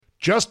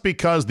Just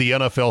because the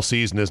NFL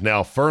season is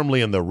now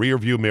firmly in the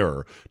rearview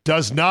mirror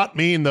does not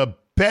mean the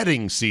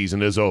betting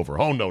season is over.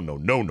 Oh, no, no,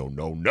 no, no,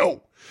 no,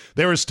 no.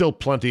 There is still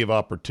plenty of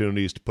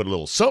opportunities to put a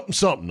little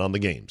something on the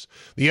games.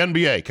 The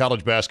NBA,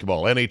 college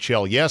basketball,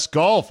 NHL, yes,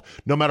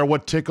 golf. No matter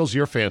what tickles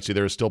your fancy,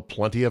 there is still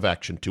plenty of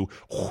action to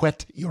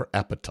whet your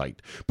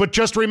appetite. But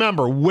just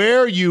remember,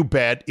 where you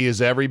bet is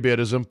every bit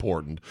as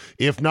important,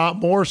 if not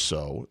more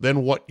so,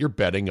 than what you're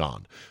betting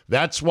on.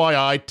 That's why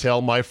I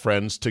tell my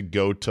friends to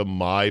go to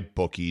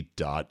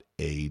mybookie.ag.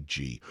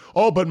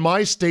 Oh, but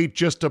my state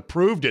just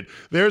approved it.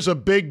 There's a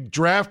big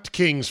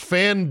DraftKings,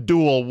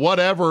 FanDuel,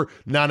 whatever.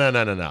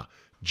 No.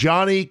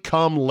 Johnny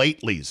come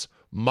latelys.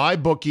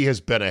 MyBookie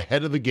has been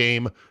ahead of the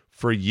game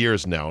for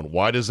years now. And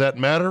why does that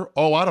matter?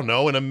 Oh, I don't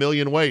know, in a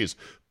million ways.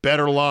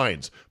 Better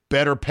lines,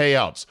 better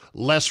payouts,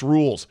 less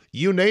rules,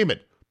 you name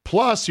it.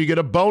 Plus, you get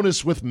a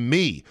bonus with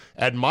me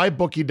at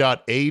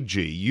mybookie.ag.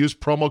 Use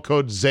promo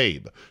code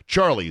ZABE,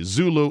 Charlie,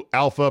 Zulu,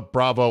 Alpha,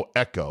 Bravo,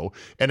 Echo,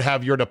 and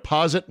have your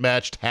deposit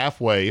matched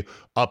halfway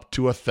up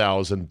to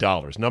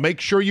 $1,000. Now,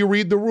 make sure you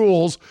read the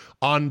rules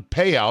on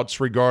payouts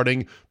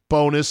regarding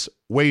bonus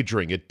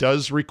wagering. It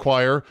does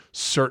require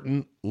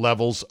certain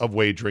levels of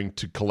wagering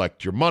to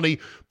collect your money,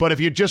 but if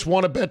you just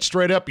want to bet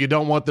straight up, you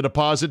don't want the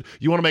deposit,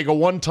 you want to make a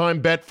one-time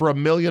bet for $1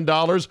 million,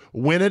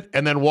 win it,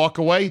 and then walk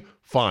away,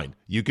 fine.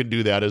 You can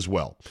do that as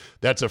well.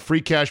 That's a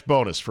free cash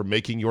bonus for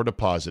making your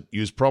deposit.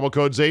 Use promo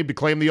code ZABE to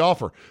claim the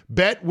offer.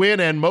 Bet, win,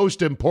 and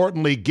most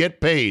importantly,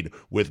 get paid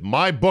with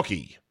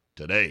MyBookie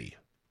today.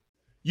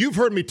 You've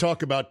heard me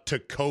talk about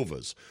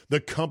Tecovas,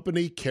 the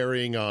company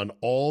carrying on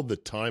all the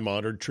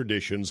time-honored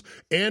traditions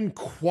and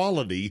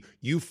quality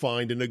you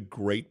find in a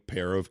great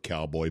pair of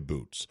cowboy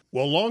boots.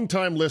 Well,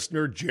 longtime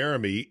listener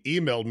Jeremy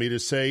emailed me to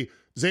say,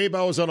 Zabe,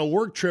 I was on a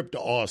work trip to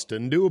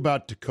Austin, knew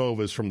about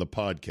Tecovas from the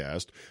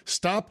podcast,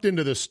 stopped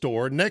into the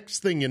store. Next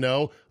thing you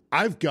know,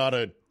 I've got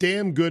a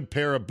damn good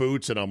pair of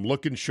boots and I'm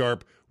looking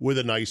sharp with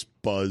a nice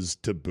buzz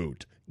to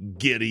boot.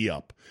 Giddy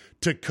up.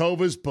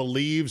 Tecovas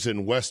believes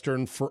in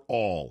Western for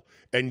all,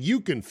 and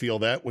you can feel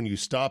that when you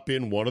stop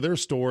in one of their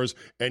stores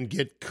and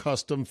get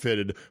custom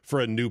fitted for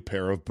a new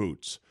pair of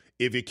boots.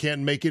 If you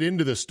can't make it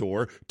into the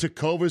store,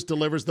 Tecovas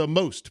delivers the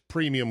most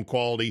premium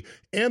quality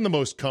and the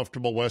most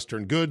comfortable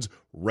Western goods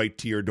right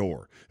to your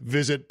door.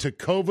 Visit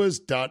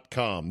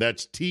tecovas.com.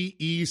 That's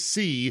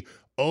TECOVAS.com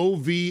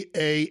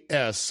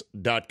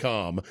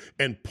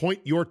and point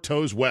your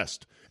toes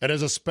west. And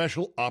as a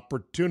special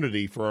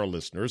opportunity for our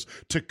listeners,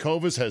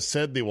 Tecovas has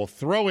said they will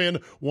throw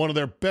in one of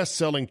their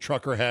best-selling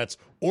trucker hats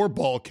or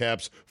ball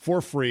caps for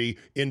free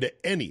into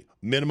any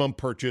minimum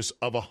purchase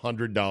of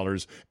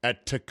 $100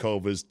 at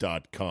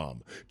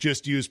tecovas.com.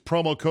 Just use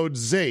promo code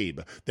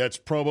ZABE. That's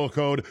promo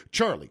code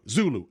Charlie,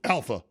 Zulu,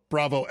 Alpha,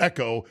 Bravo,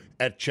 Echo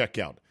at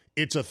checkout.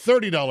 It's a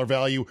 $30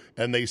 value,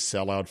 and they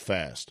sell out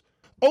fast.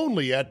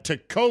 Only at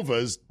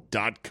tecovas.com.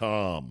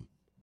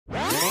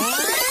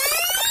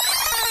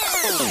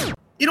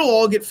 It'll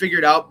all get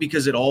figured out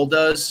because it all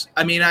does.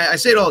 I mean, I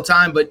say it all the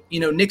time, but, you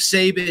know, Nick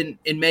Saban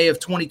in May of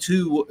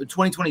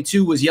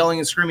 2022 was yelling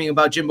and screaming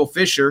about Jimbo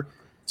Fisher.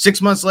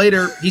 6 months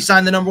later, he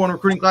signed the #1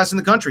 recruiting class in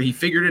the country. He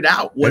figured it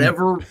out,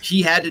 whatever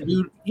he had to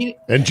do.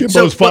 And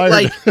Jimbo's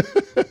fired.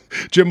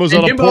 Jimbo's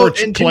on a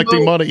porch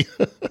collecting money.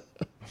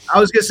 I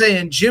was going to say,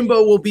 and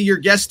Jimbo will be your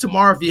guest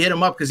tomorrow if you hit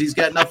him up because he's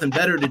got nothing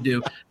better to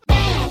do.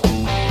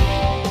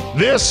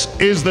 This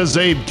is the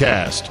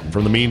Zabecast,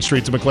 from the mean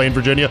streets of McLean,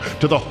 Virginia,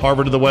 to the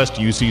Harvard of the West,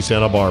 UC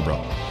Santa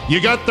Barbara. You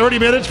got 30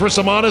 minutes for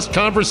some honest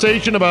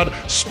conversation about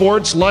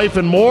sports, life,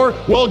 and more?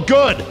 Well,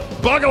 good.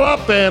 Buckle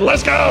up and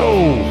let's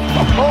go.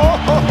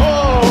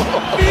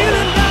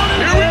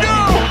 Here we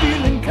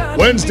go.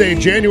 Wednesday,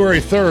 January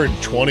 3rd,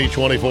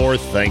 2024.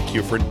 Thank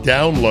you for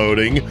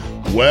downloading.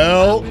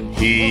 Well,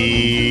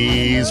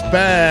 he's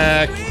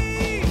back.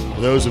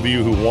 For those of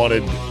you who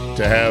wanted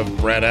to have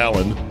Brad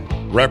Allen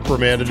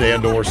reprimanded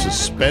and or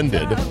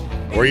suspended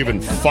or even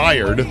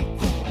fired,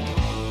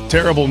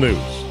 terrible news.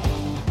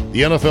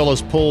 The NFL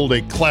has pulled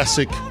a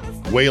classic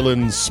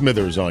Waylon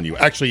Smithers on you.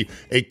 Actually,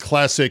 a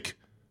classic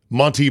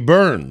Monty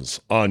Burns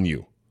on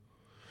you.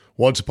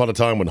 Once upon a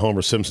time when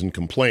Homer Simpson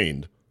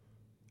complained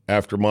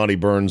after Monty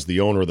Burns, the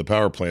owner of the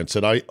power plant,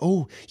 said,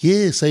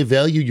 yes, I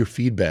value your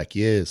feedback,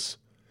 yes.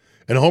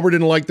 And Homer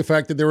didn't like the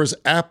fact that there was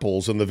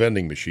apples in the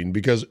vending machine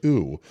because,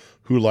 who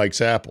likes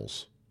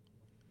apples?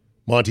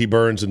 Monty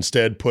Burns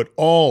instead put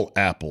all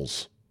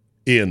apples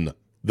in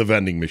the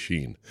vending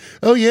machine.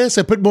 Oh, yes,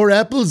 I put more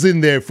apples in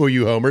there for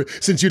you, Homer,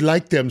 since you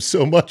like them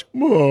so much.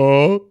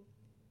 Aww.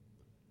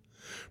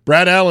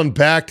 Brad Allen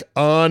back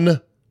on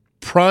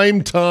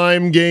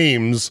primetime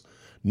games,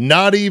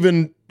 not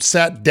even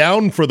sat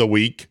down for the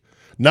week,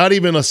 not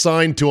even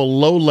assigned to a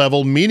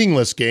low-level,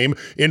 meaningless game.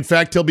 In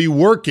fact, he'll be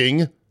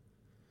working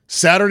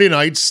Saturday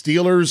night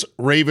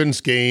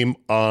Steelers-Ravens game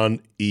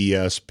on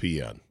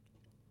ESPN.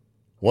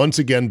 Once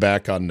again,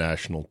 back on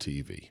national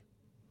TV.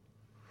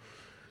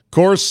 Of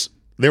course,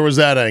 there was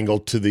that angle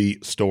to the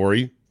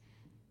story.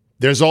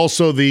 There's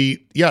also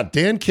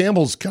Dan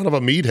Campbell's kind of a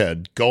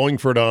meathead going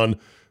for it on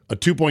a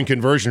 2-point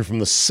conversion from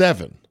the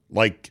 7.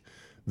 Like,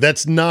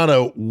 That's not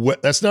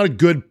a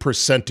good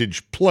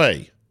percentage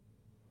play.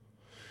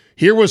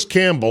 Here was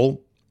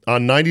Campbell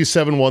on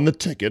 97.1 The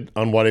Ticket,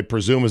 on what I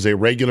presume is a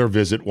regular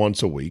visit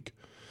once a week,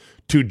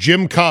 to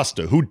Jim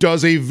Costa, who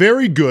does a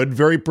very good,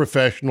 very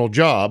professional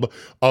job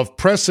of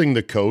pressing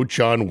the coach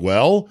on,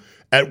 well,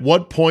 at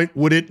what point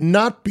would it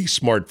not be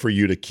smart for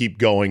you to keep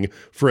going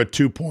for a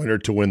 2-pointer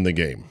to win the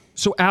game?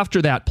 So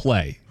after that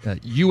play,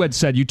 you had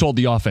said, you told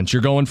the offense,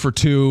 you're going for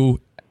 2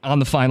 on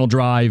the final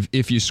drive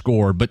if you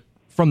score. But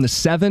from the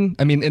 7,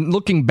 I mean, and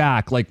looking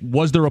back, like,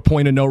 was there a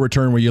point of no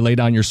return where you lay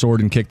down your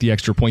sword and kicked the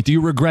extra point? Do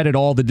you regret at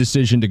all the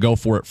decision to go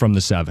for it from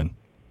the 7?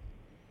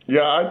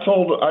 Yeah, I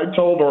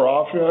told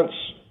our offense,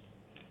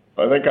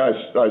 I think I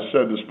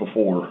said this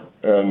before,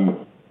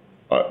 and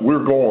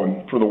we're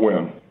going for the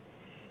win.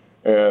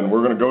 And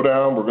we're going to go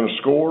down, we're going to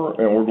score,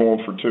 and we're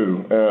going for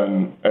 2.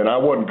 And I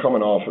wasn't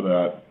coming off of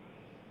that.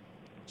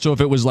 So if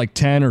it was like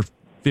 10 or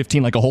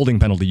 15, like a holding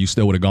penalty, you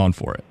still would have gone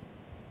for it?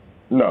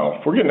 No.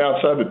 If we're getting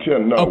outside the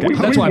 10, no. Okay,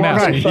 that's why I'm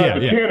asking.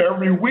 Outside the 10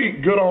 every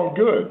week, good on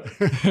good.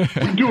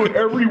 We do it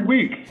every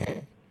week.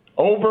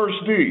 O versus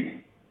D.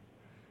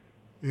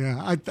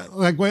 Yeah,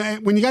 like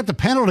when you got the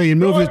penalty and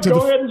moved it to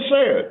go ahead and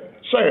say it.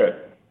 Say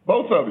it.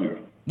 Both of you.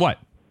 What?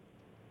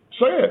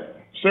 Say it.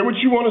 Say what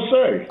you want to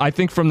say. I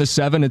think from the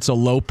 7, it's a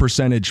low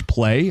percentage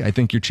play. I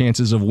think your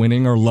chances of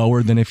winning are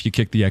lower than if you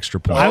kick the extra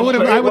point. I would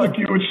like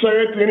you would say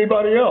it to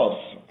anybody else.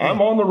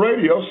 I'm on the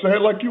radio. Say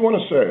it like you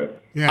want to say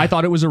it. Yeah. I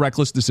thought it was a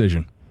reckless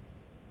decision.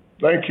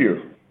 Thank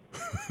you.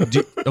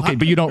 Okay,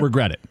 but you don't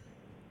regret it.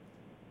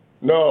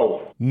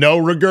 No. No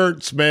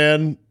regrets,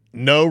 man.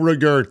 No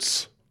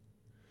regrets.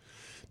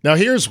 Now,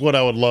 here's what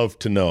I would love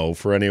to know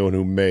for anyone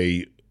who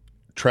may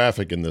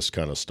traffic in this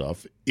kind of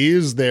stuff.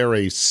 Is there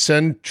a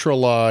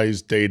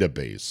centralized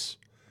database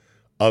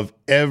of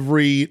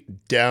every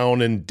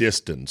down and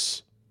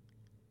distance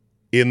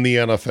in the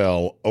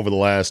NFL over the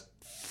last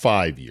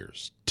 5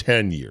 years,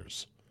 10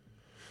 years?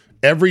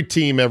 Every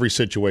team, every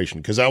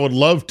situation. Because I would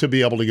love to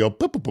be able to go,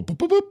 boop, boop, boop,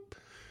 boop, boop,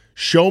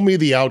 show me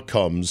the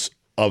outcomes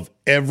of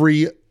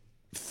every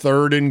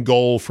 3rd and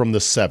goal from the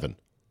 7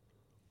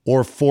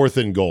 or 4th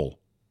and goal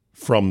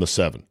from the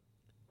 7.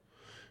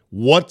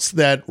 What's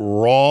that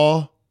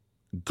raw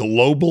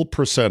global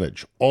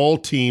percentage? All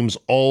teams,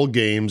 all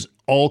games,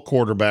 all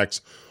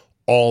quarterbacks,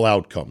 all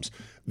outcomes.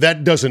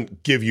 That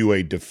doesn't give you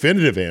a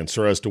definitive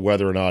answer as to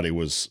whether or not it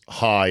was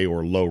high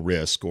or low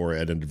risk or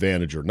at an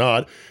advantage or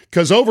not,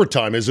 because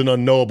overtime is an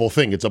unknowable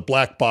thing. It's a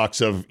black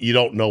box of you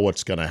don't know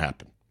what's going to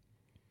happen.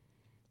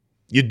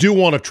 You do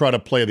want to try to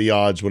play the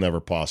odds whenever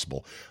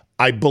possible.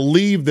 I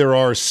believe there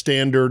are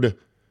standard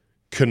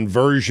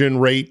conversion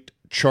rate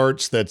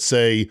charts that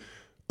say,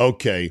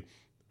 okay,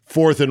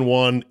 4th and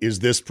 1 is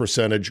this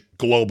percentage,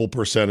 global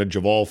percentage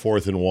of all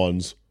 4th and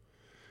 1s,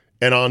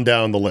 and on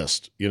down the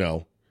list,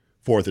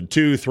 4th and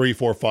 2, 3,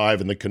 4,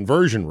 5, and the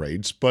conversion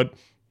rates, but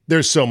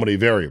there's so many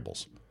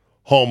variables.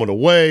 Home and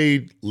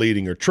away,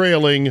 leading or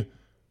trailing,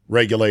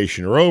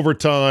 regulation or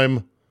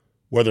overtime,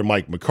 whether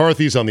Mike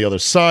McCarthy's on the other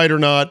side or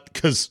not,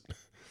 because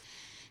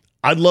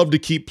I'd love to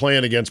keep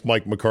playing against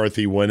Mike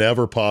McCarthy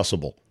whenever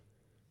possible.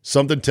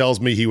 Something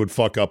tells me he would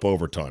fuck up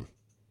overtime.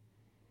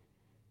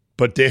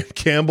 But Dan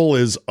Campbell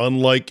is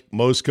unlike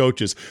most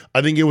coaches.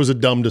 I think it was a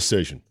dumb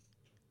decision.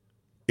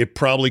 It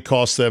probably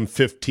cost them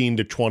 15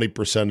 to 20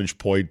 percentage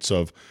points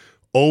of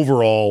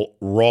overall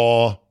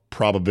raw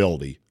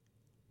probability.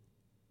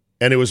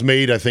 And it was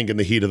made, I think, in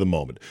the heat of the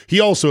moment. He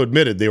also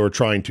admitted they were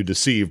trying to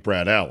deceive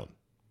Brad Allen,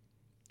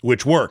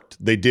 which worked.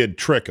 They did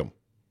trick him.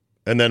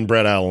 And then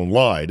Brad Allen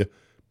lied.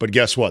 But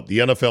guess what? The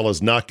NFL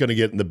is not going to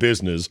get in the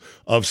business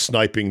of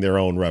sniping their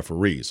own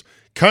referees.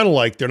 Kind of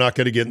like they're not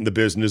going to get in the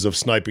business of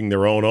sniping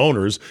their own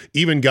owners,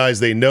 even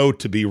guys they know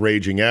to be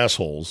raging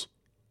assholes,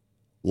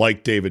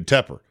 like David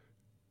Tepper.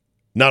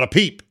 Not a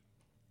peep.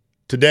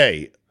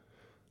 Today,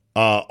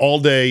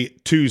 all day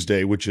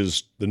Tuesday, which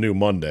is the new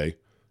Monday,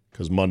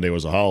 because Monday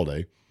was a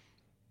holiday,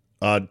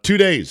 2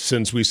 days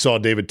since we saw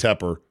David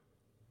Tepper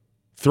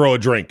throw a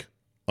drink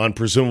on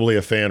presumably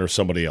a fan or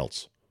somebody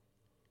else.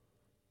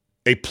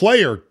 A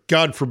player,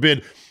 God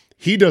forbid,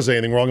 he does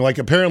anything wrong. Like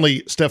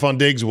apparently Stefon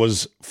Diggs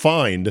was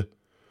fined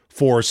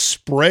for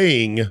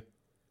spraying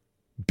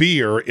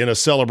beer in a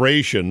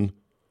celebration,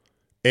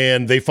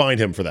 and they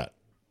fined him for that.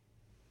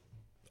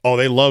 Oh,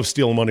 they love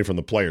stealing money from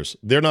the players.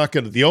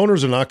 The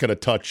owners are not going to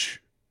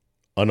touch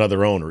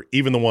another owner,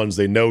 even the ones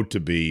they know to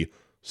be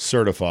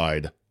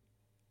certified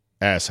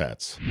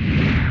asshats.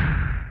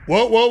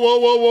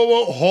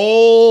 Whoa.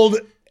 Hold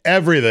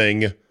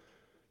everything.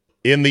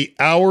 In the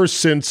hours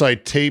since I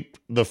taped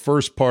the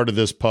first part of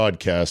this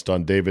podcast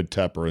on David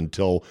Tepper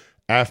until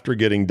after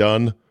getting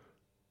done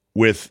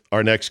with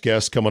our next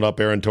guest coming up,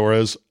 Aaron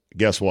Torres,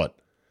 guess what?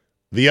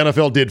 The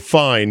NFL did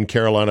fine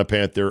Carolina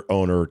Panther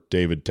owner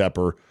David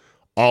Tepper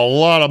a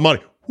lot of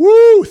money.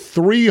 Woo!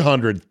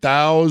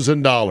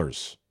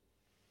 $300,000.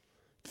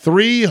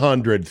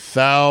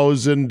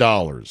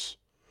 $300,000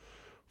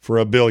 for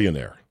a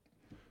billionaire.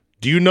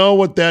 Do you know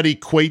what that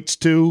equates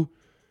to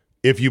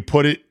if you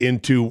put it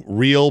into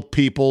real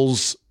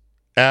people's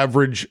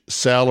average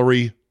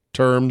salary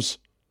terms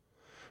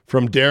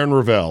from Darren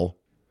Ravel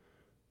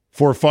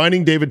for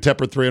fining David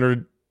Tepper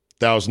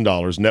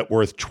 $300,000, net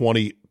worth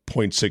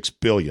 $20.6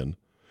 billion.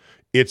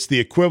 It's the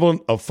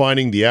equivalent of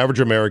fining the average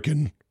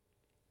American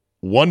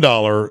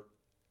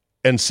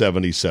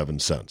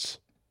 $1.77.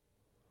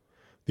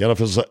 The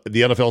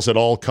NFL said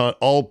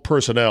all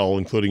personnel,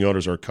 including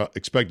owners, are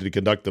expected to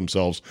conduct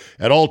themselves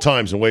at all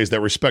times in ways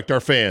that respect our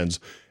fans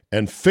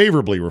and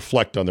favorably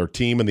reflect on their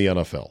team and the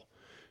NFL.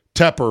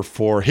 Tepper,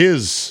 for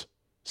his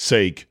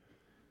sake,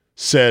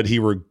 said he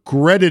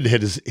regretted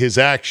his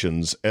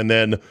actions and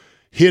then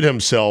hid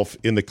himself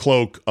in the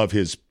cloak of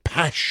his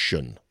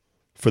passion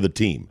for the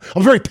team.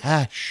 I'm very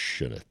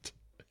passionate.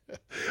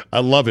 I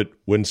love it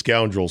when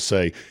scoundrels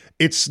say,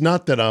 it's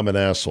not that I'm an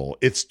asshole,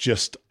 it's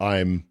just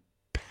I'm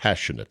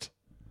passionate.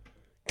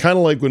 Kind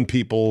of like when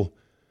people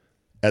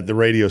at the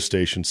radio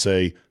station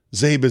say,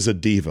 Zabe is a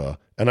diva,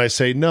 and I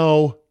say,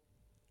 no,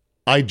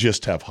 I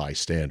just have high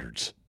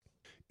standards.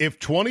 If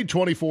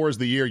 2024 is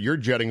the year you're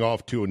jetting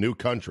off to a new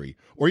country,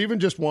 or even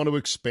just want to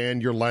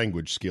expand your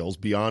language skills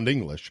beyond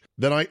English,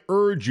 then I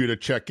urge you to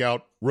check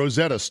out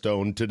Rosetta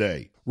Stone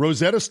today.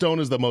 Rosetta Stone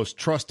is the most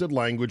trusted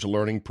language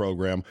learning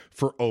program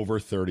for over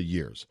 30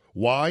 years.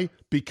 Why?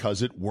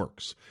 Because it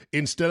works.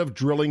 Instead of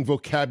drilling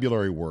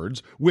vocabulary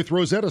words, with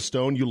Rosetta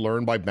Stone you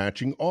learn by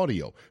matching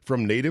audio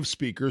from native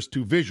speakers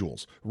to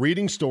visuals,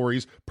 reading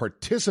stories,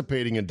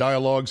 participating in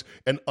dialogues,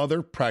 and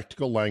other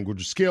practical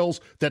language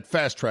skills that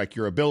fast-track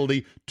your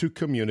ability to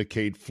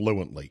communicate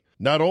fluently.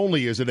 Not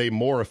only is it a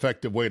more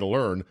effective way to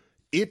learn,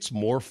 it's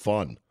more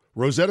fun.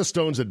 Rosetta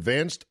Stone's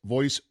advanced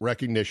voice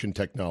recognition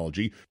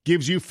technology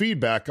gives you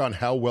feedback on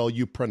how well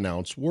you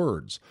pronounce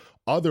words.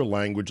 Other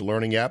language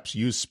learning apps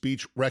use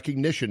speech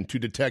recognition to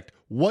detect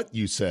what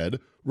you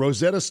said.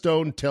 Rosetta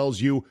Stone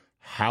tells you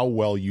how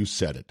well you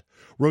said it.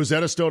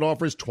 Rosetta Stone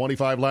offers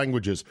 25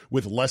 languages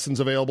with lessons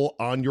available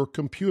on your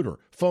computer,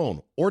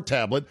 phone, or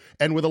tablet,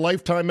 and with a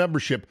lifetime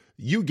membership,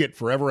 you get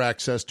forever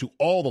access to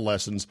all the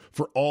lessons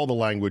for all the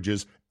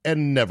languages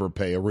and never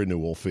pay a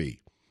renewal fee.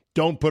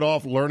 Don't put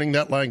off learning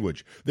that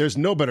language. There's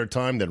no better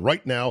time than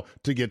right now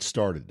to get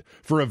started.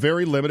 For a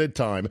very limited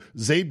time,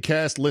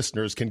 Zabecast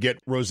listeners can get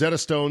Rosetta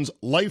Stone's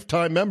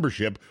lifetime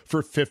membership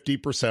for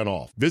 50%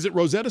 off. Visit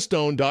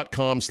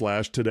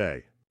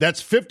rosettastone.com/today.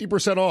 That's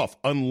 50% off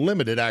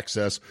unlimited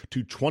access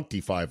to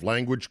 25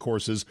 language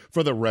courses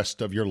for the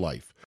rest of your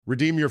life.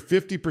 Redeem your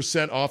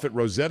 50% off at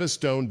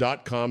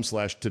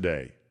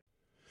rosettastone.com/today.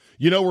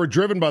 You know, we're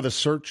driven by the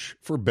search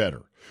for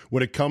better.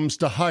 When it comes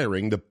to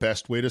hiring, the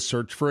best way to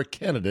search for a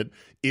candidate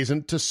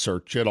isn't to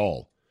search at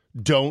all.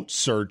 Don't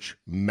search,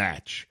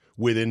 match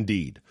with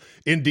Indeed.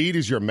 Indeed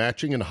is your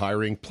matching and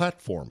hiring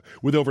platform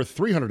with over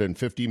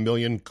 350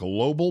 million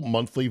global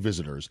monthly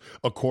visitors,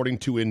 according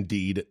to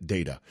Indeed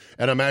data,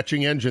 and a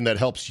matching engine that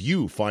helps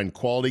you find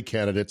quality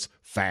candidates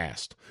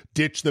fast.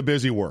 Ditch the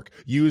busy work.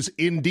 Use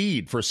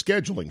Indeed for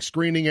scheduling,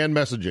 screening, and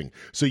messaging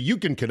so you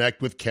can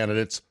connect with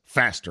candidates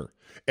faster.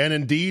 And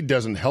Indeed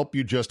doesn't help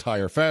you just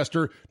hire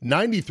faster.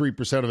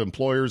 93% of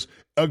employers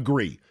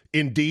agree.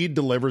 Indeed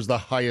delivers the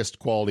highest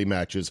quality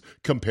matches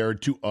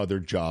compared to other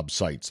job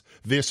sites.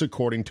 This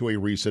according to a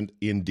recent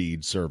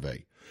Indeed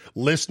survey.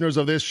 Listeners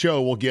of this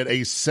show will get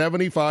a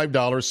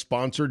 $75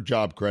 sponsored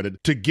job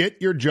credit to get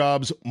your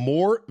jobs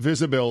more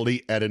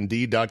visibility at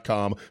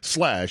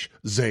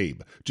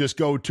Indeed.com/Zabe. Just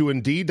go to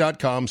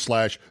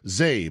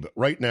Indeed.com/Zabe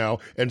right now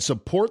and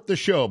support the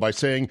show by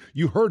saying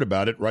you heard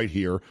about it right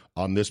here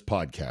on this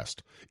podcast.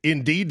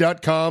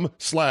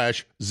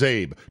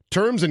 Indeed.com/Zabe.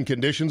 Terms and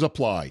conditions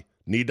apply.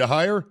 Need to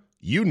hire?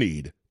 You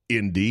need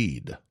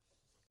Indeed.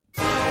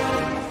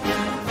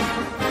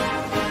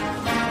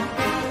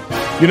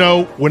 You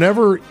know,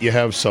 whenever you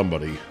have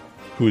somebody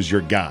who's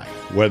your guy,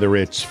 whether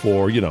it's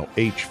for,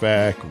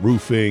 HVAC,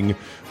 roofing,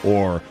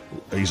 or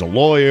he's a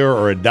lawyer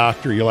or a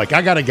doctor, you're like,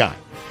 I got a guy.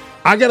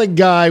 I got a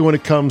guy when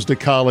it comes to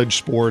college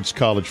sports,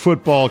 college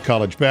football,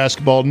 college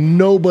basketball.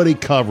 Nobody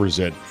covers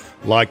it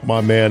like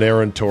my man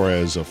Aaron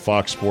Torres of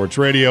Fox Sports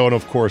Radio and,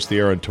 of course, the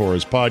Aaron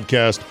Torres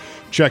podcast.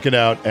 Check it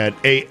out at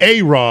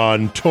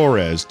Aaron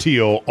Torres,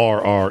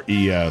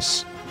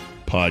 Torres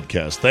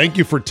podcast. Thank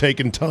you for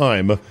taking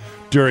time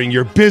during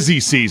your busy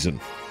season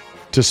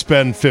to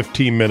spend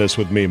 15 minutes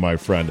with me, my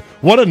friend.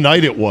 What a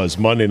night it was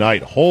Monday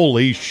night.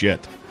 Holy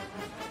shit.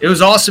 It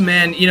was awesome,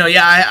 man.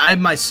 I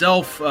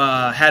myself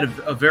had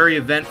a very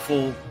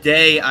eventful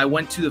day. I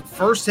went to the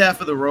first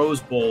half of the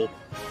Rose Bowl.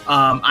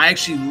 I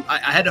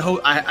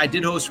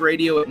did host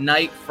radio at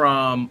night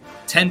from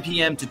 10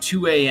 p.m. to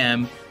 2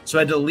 a.m., so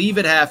I had to leave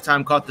at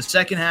halftime, caught the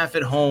second half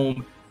at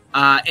home,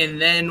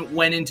 and then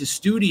went into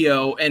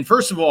studio. And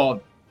first of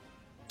all,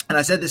 and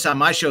I said this on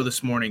my show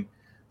this morning,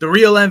 the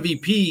real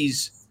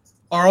MVPs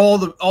are all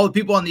the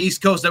people on the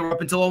East Coast that were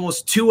up until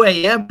almost 2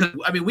 a.m.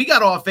 I mean, we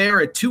got off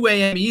air at 2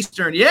 a.m.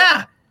 Eastern.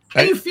 Yeah.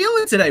 How you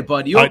feeling today,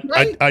 bud? You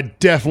okay? I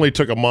definitely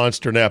took a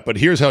monster nap, but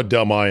here's how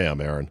dumb I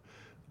am, Aaron.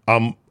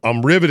 I'm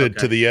riveted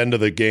to the end of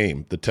the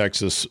game, the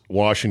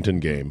Texas-Washington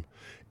game,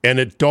 And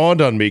it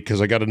dawned on me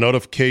because I got a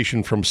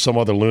notification from some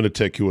other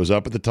lunatic who was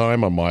up at the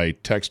time on my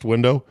text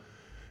window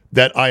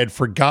that I had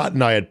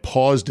forgotten I had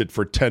paused it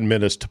for 10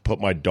 minutes to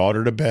put my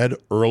daughter to bed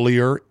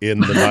earlier in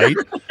the night.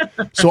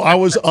 So I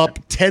was up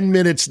 10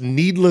 minutes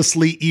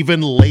needlessly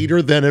even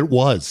later than it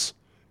was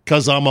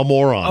because I'm a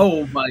moron.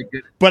 Oh, my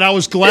goodness. But I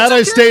was glad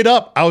I stayed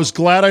up. I was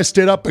glad I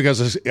stayed up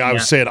because I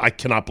was saying, I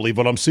cannot believe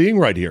what I'm seeing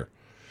right here.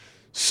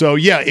 So,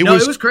 yeah, it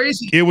was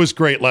crazy. It was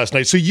great last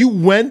night. So you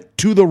went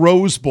to the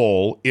Rose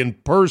Bowl in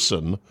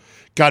person,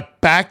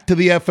 got back to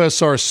the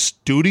FSR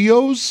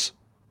studios?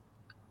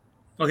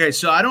 Okay,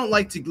 so I don't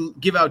like to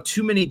give out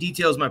too many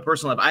details of my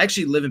personal life. I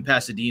actually live in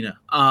Pasadena.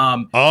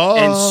 And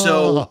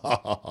so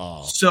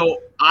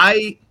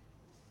I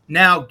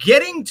now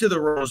getting to the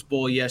Rose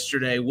Bowl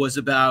yesterday was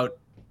about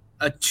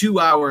a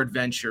 2-hour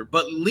adventure,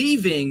 but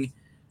leaving,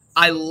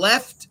 I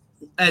left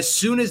as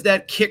soon as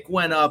that kick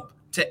went up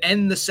to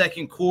end the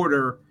second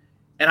quarter,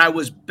 and I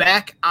was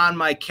back on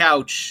my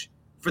couch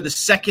for the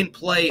second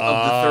play of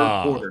the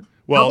third quarter.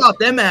 Well, how about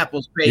them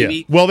apples,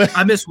 baby? Yeah. Well,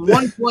 I missed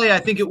one play. I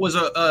think it was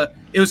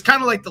it was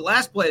kind of like the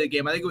last play of the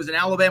game. I think it was an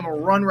Alabama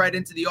run right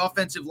into the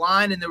offensive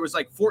line, and there was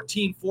like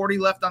 14:40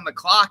 left on the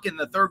clock in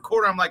the third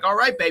quarter. I'm like, all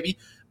right, baby.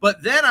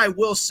 But then I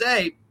will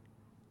say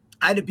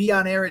I had to be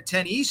on air at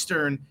 10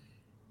 Eastern,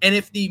 and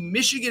if the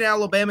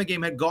Michigan-Alabama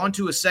game had gone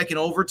to a second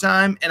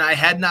overtime and I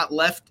had not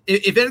left,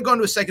 if it had gone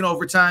to a second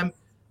overtime,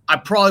 I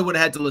probably would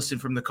have had to listen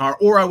from the car,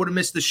 or I would have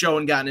missed the show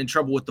and gotten in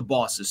trouble with the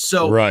bosses.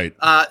 So, right.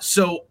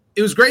 So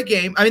it was a great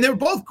game. I mean, they were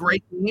both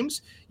great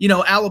games. You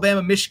know,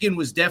 Alabama, Michigan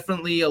was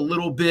definitely a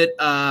little bit,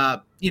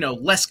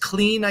 less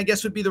clean, I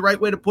guess would be the right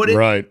way to put it.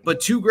 Right. But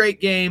two great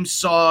games,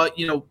 saw,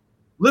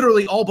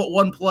 literally all but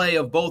one play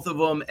of both of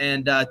them,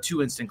 and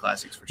two instant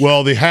classics for sure.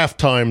 Well, the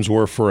halftimes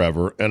were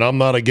forever, and I'm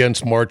not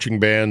against marching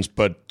bands,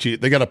 but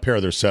they got to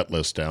pare their set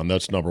list down.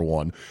 That's number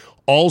one.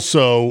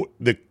 Also,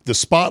 the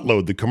spot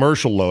load, the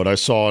commercial load, I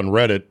saw on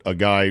Reddit, a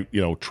guy,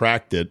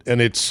 tracked it, and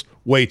it's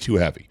way too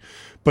heavy.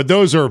 But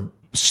those are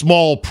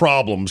small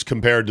problems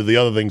compared to the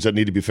other things that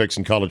need to be fixed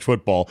in college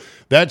football.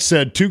 That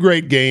said, two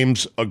great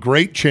games, a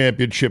great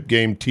championship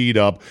game teed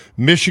up.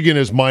 Michigan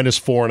is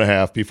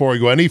 -4.5. Before we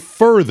go any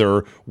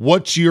further,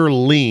 what's your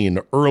lean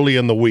early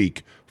in the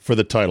week for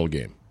the title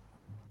game?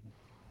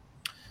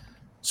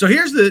 So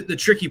here's the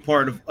tricky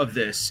part of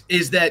this,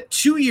 is that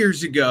 2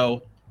 years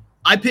ago,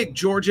 I picked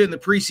Georgia in the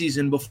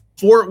preseason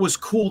before it was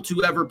cool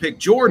to ever pick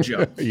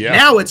Georgia. Yeah.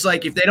 Now it's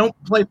like if they don't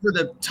play for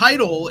the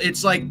title,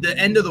 it's like the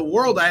end of the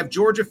world. I have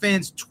Georgia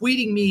fans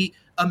tweeting me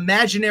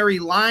imaginary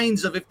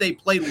lines of if they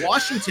played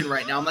Washington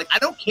right now. I'm like, I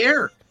don't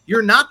care.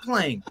 You're not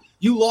playing.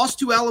 You lost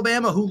to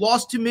Alabama, who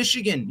lost to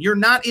Michigan. You're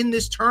not in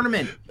this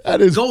tournament.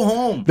 Go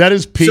home. That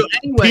is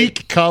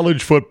peak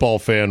college football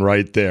fan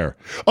right there.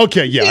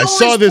 Okay, yeah, I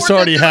saw this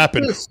already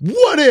happen.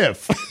 What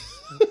if?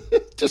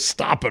 Just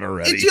stop it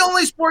already. It's the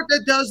only sport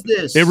that does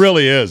this. It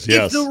really is,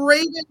 yes. If the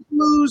Ravens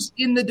lose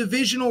in the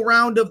divisional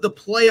round of the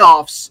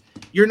playoffs,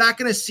 you're not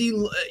going to see,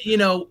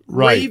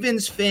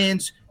 Ravens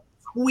fans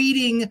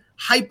tweeting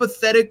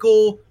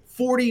hypothetical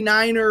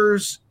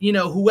 49ers,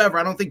 whoever.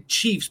 I don't think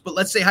Chiefs, but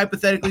let's say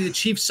hypothetically the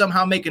Chiefs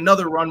somehow make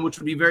another run, which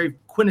would be very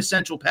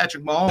quintessential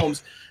Patrick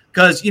Mahomes.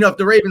 Because, if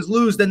the Ravens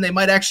lose, then they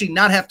might actually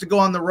not have to go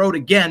on the road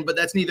again, but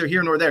that's neither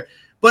here nor there.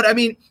 But, I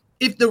mean,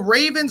 if the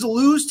Ravens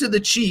lose to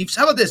the Chiefs,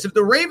 how about this? If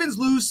the Ravens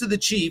lose to the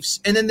Chiefs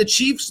and then the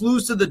Chiefs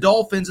lose to the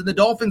Dolphins and the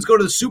Dolphins go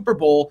to the Super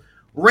Bowl,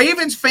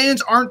 Ravens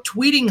fans aren't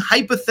tweeting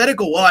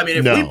hypothetical. Well, I mean,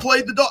 if we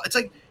played the Dolphins, it's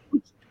like,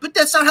 but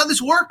that's not how this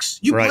works.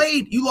 You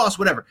played, you lost,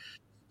 whatever.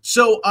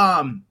 So,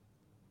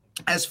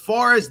 as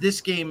far as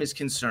this game is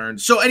concerned,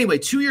 so anyway,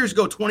 2 years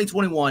ago,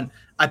 2021,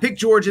 I picked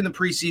Georgia in the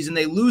preseason.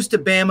 They lose to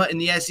Bama in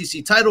the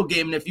SEC title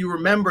game. And if you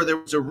remember, there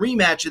was a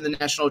rematch in the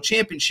national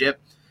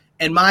championship,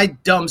 and my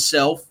dumb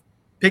self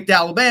picked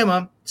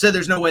Alabama, said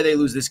there's no way they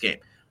lose this game.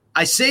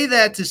 I say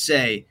that to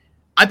say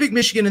I picked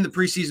Michigan in the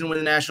preseason to win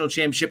the national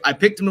championship. I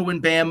picked them to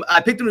win Bama.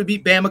 I picked them to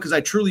beat Bama because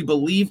I truly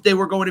believed they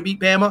were going to beat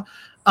Bama.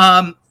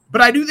 But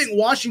I do think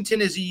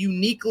Washington is a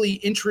uniquely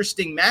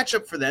interesting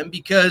matchup for them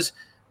because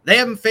they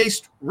haven't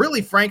faced,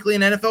 really, frankly,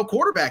 an NFL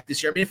quarterback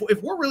this year. I mean,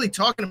 if we're really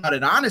talking about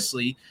it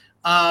honestly,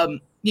 Kyle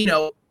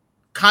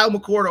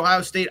McCord,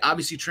 Ohio State,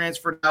 obviously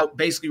transferred out.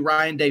 Basically,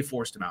 Ryan Day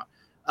forced him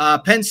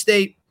out. Penn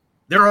State,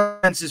 their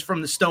offense is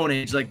from the Stone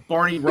Age, like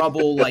Barney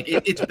Rubble. Like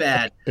it's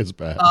bad. It's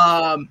bad.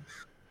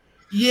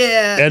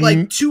 Yeah, and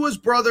like Tua's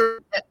brother.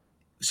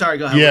 Sorry,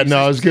 go ahead. Yeah, no,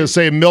 I was going to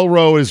say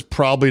Milroe is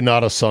probably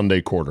not a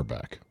Sunday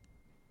quarterback.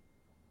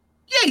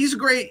 Yeah, he's a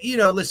great.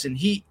 Listen,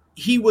 he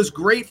was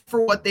great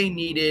for what they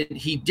needed.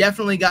 He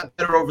definitely got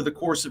better over the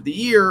course of the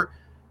year,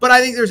 but I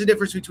think there's a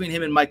difference between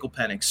him and Michael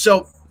Penix.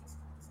 So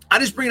I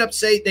just bring it up to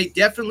say they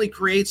definitely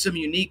create some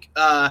unique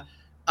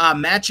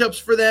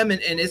matchups for them,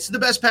 and it's the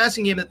best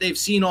passing game that they've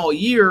seen all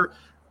year.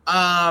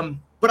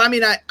 But I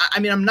mean,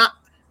 I'm not.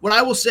 What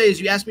I will say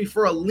is, you asked me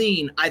for a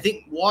lean. I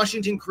think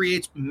Washington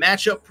creates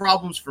matchup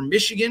problems for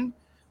Michigan,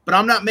 but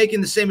I'm not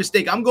making the same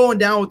mistake. I'm going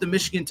down with the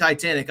Michigan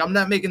Titanic. I'm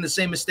not making the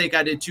same mistake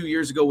I did 2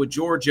 years ago with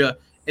Georgia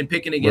and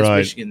picking against Right.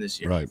 Michigan this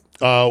year. Right.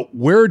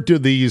 Where do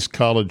these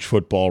college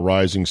football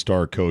rising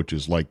star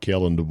coaches like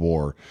Kalen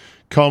DeBoer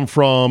come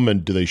from,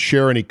 and do they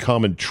share any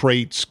common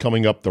traits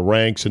coming up the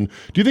ranks? And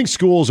do you think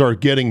schools are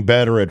getting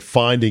better at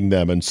finding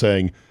them and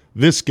saying,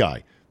 this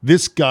guy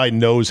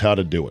knows how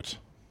to do it?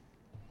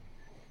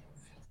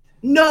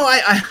 No,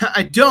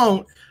 I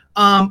don't.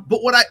 But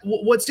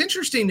what's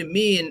interesting to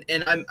me,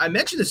 and I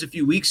mentioned this a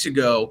few weeks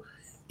ago,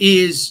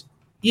 is,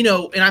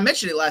 and I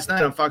mentioned it last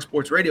night on Fox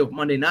Sports Radio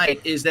Monday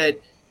night, is that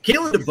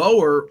Kalen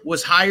DeBoer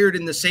was hired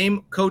in the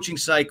same coaching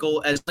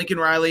cycle as Lincoln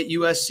Riley at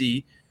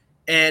USC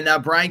and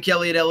Brian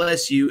Kelly at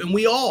LSU, and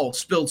we all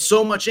spilled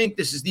so much ink.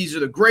 These are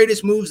the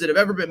greatest moves that have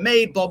ever been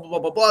made, blah, blah, blah,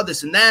 blah, blah,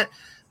 this and that.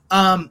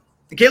 Kalen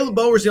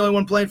DeBoer is the only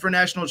one playing for a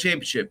national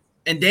championship.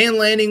 And Dan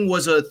Lanning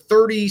was a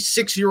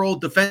 36-year-old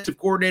defensive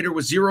coordinator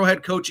with zero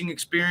head coaching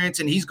experience,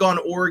 and he's gone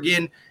to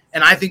Oregon,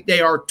 and I think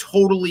they are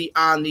totally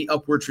on the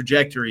upward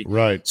trajectory.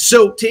 Right.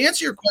 So to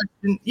answer your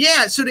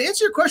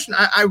question,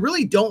 I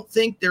really don't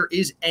think there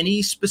is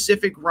any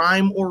specific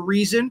rhyme or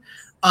reason.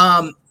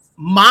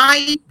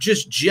 My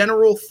just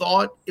general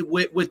thought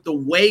with the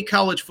way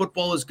college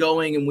football is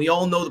going, and we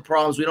all know the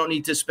problems. We don't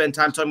need to spend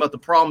time talking about the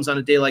problems on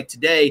a day like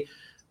today.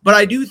 But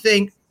I do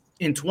think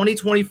in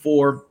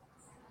 2024,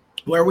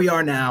 where we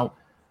are now,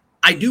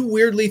 I do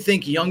weirdly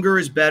think younger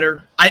is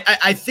better.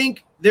 I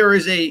think there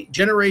is a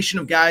generation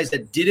of guys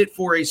that did it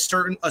for a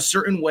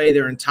certain way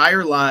their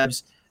entire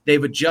lives.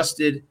 They've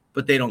adjusted,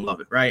 but they don't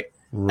love it, right?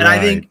 And I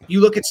think you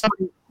look at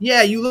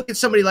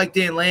somebody like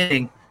Dan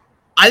Lanning.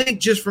 I think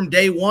just from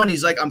day one,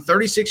 he's like, I'm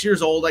 36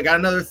 years old. I got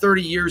another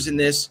 30 years in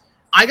this.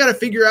 I got to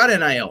figure out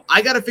NIL.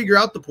 I got to figure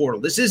out the portal.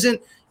 This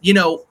isn't,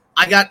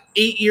 I got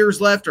 8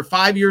 years left or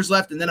 5 years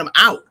left, and then I'm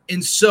out.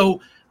 And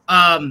so,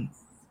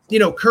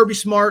 Kirby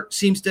Smart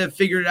seems to have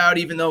figured it out,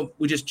 even though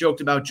we just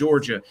joked about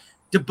Georgia.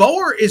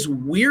 DeBoer is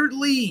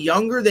weirdly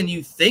younger than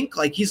you think.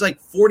 Like, he's like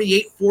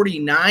 48,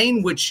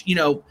 49, which,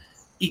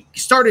 he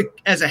started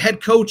as a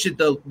head coach at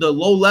the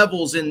low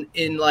levels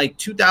in like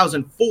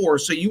 2004.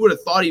 So you would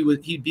have thought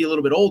he'd be a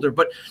little bit older.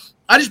 But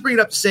I just bring it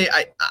up to say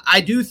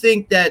I do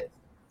think that,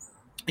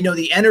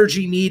 the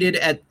energy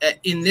needed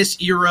in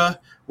this era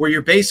where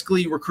you're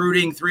basically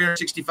recruiting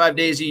 365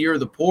 days a year,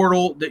 the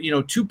portal,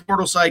 2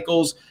 portal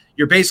cycles,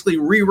 you're basically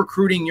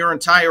re-recruiting your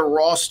entire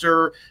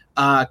roster,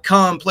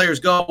 come, players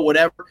go,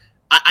 whatever.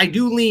 I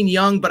do lean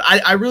young, but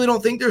I really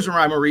don't think there's a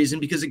rhyme or reason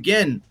because,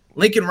 again,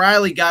 Lincoln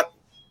Riley got,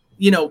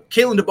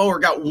 Kalen DeBoer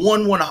got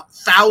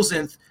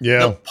 1/1000th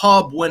the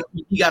pub when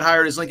he got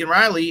hired as Lincoln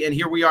Riley, and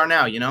here we are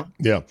now,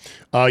 Yeah.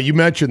 You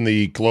mentioned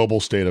the global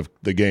state of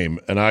the game,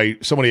 and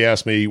somebody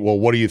asked me, well,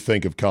 what do you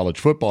think of college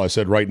football? I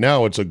said, right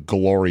now it's a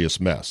glorious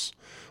mess.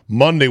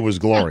 Monday was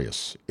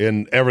glorious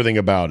in everything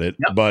about it,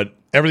 but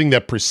everything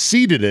that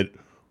preceded it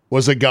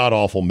was a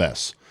god-awful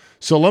mess.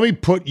 So let me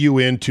put you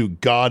into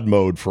God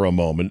mode for a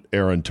moment,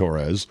 Aaron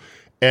Torres,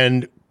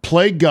 and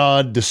play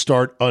God to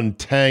start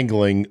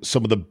untangling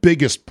some of the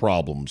biggest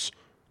problems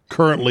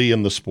currently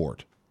in the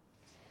sport.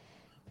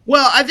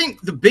 Well, I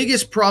think the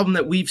biggest problem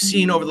that we've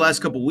seen over the last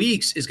couple of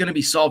weeks is going to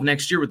be solved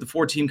next year with the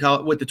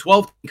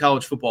 12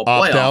 college football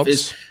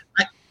playoff.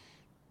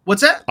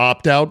 What's that?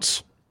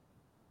 Opt-outs?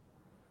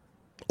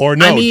 Or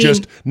no,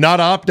 just not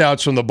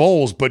opt-outs from the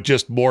bowls, but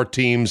just more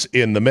teams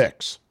in the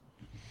mix.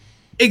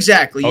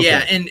 Exactly, okay.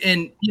 Yeah.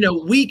 And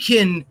we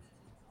can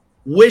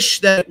wish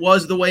that it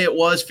was the way it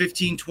was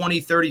 15, 20,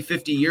 30,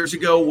 50 years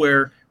ago,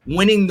 where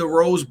winning the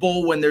Rose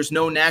Bowl when there's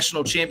no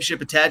national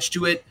championship attached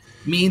to it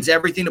means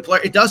everything to play.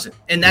 It doesn't.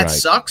 And that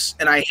sucks.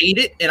 And I hate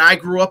it. And I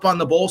grew up on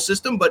the bowl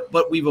system, but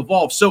we've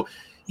evolved. So,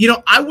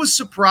 I was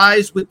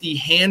surprised with the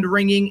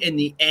hand-wringing and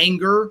the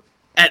anger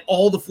at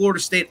all the Florida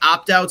State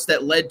opt-outs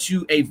that led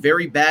to a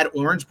very bad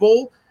Orange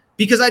Bowl,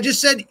 because I just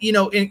said,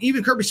 and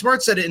even Kirby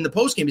Smart said it in the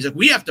postgame. He's like,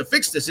 we have to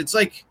fix this. It's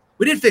like,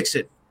 we did fix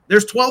it.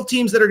 There's 12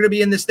 teams that are going to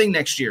be in this thing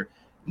next year.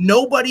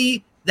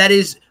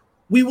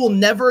 We will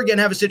never again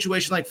have a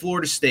situation like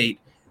Florida State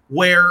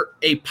where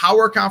a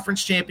power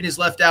conference champion is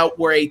left out,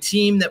 where a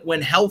team that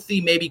when healthy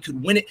maybe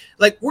could win it.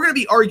 Like, we're going to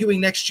be arguing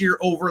next year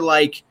over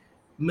like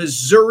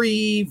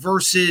Missouri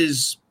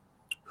versus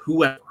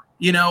whoever,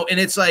 and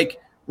it's like,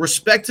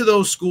 respect to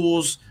those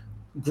schools,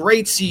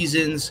 great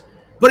seasons.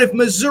 But if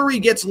Missouri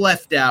gets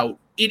left out,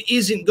 it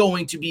isn't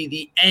going to be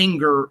the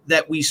anger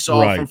that we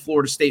saw from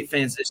Florida State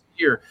fans this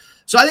year.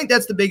 So I think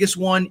that's the biggest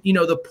one.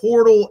 The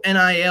portal,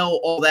 NIL,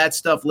 all that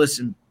stuff.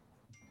 Listen,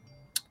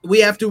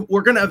 we're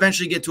going to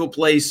eventually get to a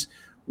place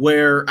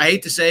where, I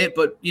hate to say it,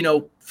 but,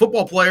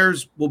 football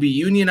players will be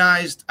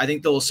unionized. I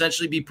think they'll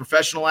essentially be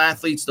professional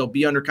athletes. They'll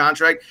be under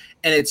contract,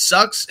 and it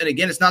sucks. And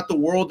again, it's not the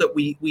world that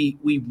we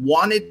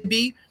want it to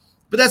be.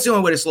 But that's the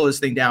only way to slow this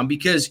thing down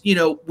because,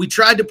 we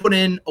tried to put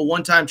in a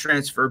one-time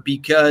transfer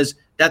because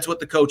that's what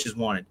the coaches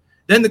wanted.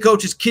 Then the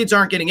coaches' kids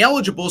aren't getting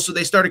eligible, so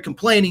they started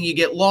complaining. You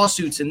get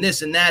lawsuits and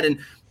this and that. And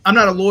I'm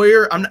not a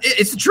lawyer.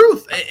 It's the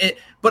truth.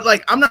 But,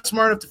 I'm not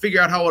smart enough to figure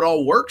out how it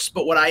all works.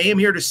 But what I am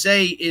here to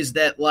say is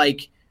that,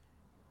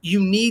 you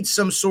need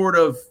some sort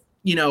of,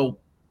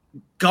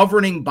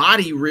 governing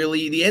body,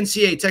 really. The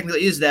NCAA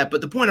technically is that,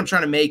 but the point I'm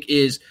trying to make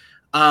is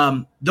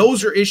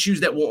those are issues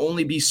that will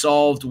only be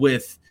solved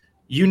with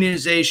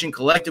unionization,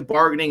 collective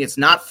bargaining. It's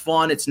not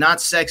fun. It's not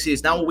sexy.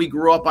 It's not what we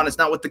grew up on. It's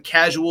not what the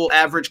casual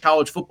average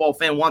college football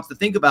fan wants to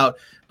think about.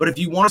 But if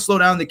you want to slow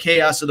down the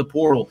chaos of the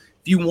portal,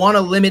 if you want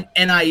to limit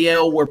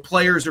NIL where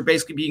players are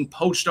basically being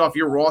poached off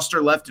your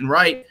roster left and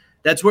right,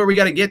 that's where we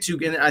got to get to.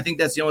 And I think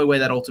that's the only way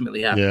that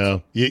ultimately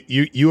happens. Yeah.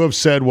 You have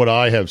said what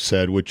I have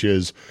said, which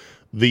is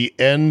the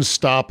end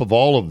stop of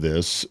all of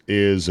this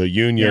is a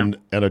union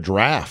and a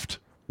draft,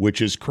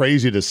 which is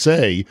crazy to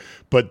say,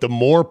 but the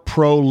more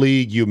pro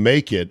league you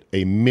make it,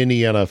 a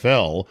mini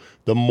NFL,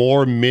 the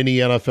more mini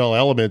NFL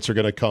elements are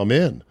going to come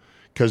in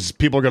because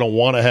people are going to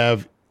want to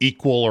have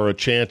equal or a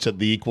chance at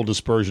the equal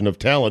dispersion of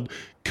talent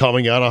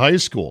coming out of high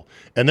school.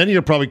 And then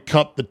you'll probably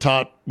cut the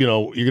top, you're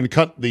going to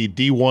cut the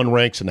D1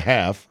 ranks in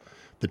half.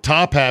 The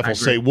top half will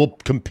say, we'll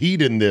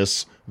compete in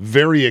this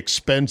very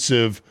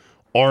expensive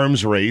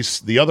arms race.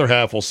 The other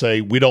half will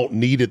say, we don't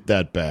need it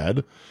that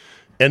bad.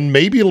 And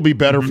maybe it'll be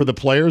better for the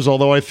players,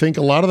 although I think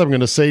a lot of them are going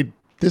to say,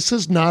 this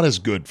is not as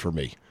good for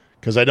me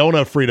because I don't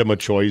have freedom of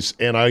choice,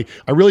 and I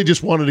really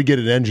just wanted to get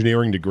an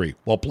engineering degree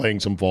while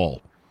playing some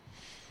ball.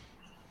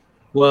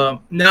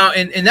 Well, no,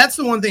 and that's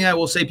the one thing I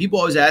will say. People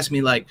always ask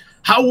me, like,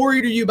 how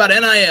worried are you about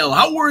NIL?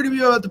 How worried are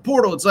you about the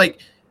portal? It's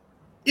like,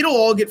 it'll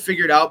all get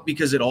figured out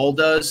because it all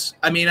does.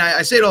 I mean,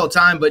 I say it all the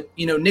time, but,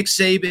 Nick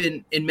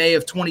Saban in May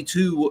of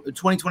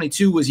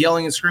 2022 was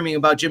yelling and screaming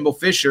about Jimbo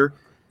Fisher.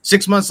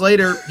 6 months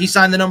later, he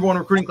signed the number one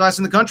recruiting class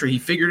in the country. He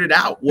figured it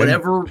out.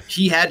 Whatever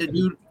he had to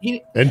do.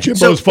 And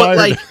Jimbo's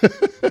fired.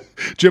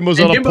 Jimbo's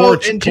on a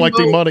porch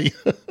collecting money.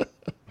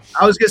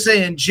 I was going to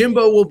say, and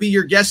Jimbo will be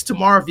your guest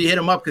tomorrow if you hit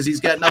him up because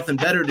he's got nothing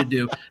better to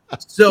do.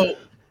 So,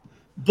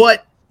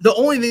 but the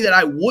only thing that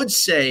I would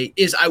say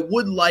is I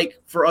would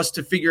like for us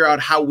to figure out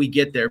how we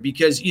get there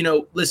because,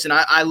 listen,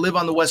 I live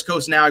on the West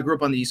Coast now. I grew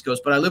up on the East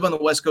Coast, but I live on the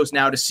West Coast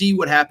now. To see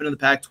what happened in the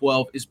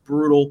Pac-12 is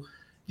brutal.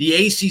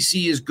 The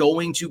ACC is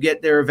going to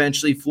get there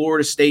eventually.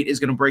 Florida State is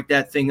going to break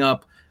that thing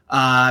up,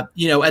 at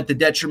the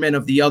detriment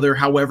of the other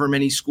however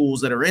many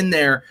schools that are in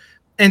there.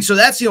 And so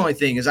that's the only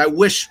thing is I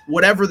wish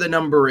whatever the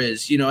number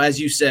is, as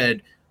you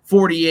said,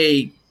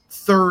 48,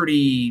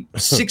 30,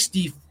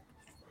 60,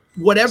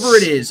 whatever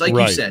it is, like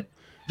you said,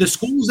 the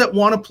schools that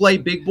want to play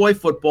big boy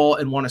football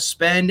and want to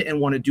spend and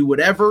want to do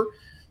whatever,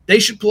 they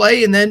should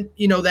play. And then,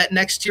 that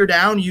next tier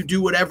down, you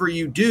do whatever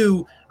you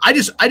do. I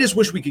just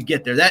wish we could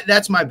get there.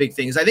 That's my big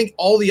thing is I think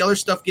all the other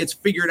stuff gets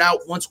figured out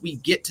once we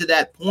get to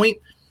that point.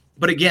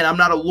 But again, I'm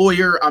not a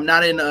lawyer. I'm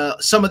not in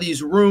some of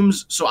these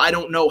rooms, so I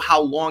don't know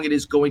how long it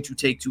is going to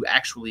take to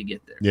actually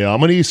get there. Yeah,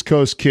 I'm an East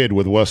Coast kid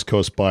with West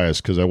Coast bias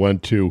because I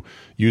went to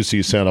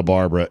UC Santa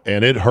Barbara,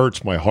 and it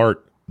hurts my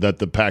heart that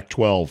the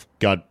Pac-12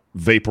 got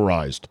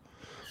vaporized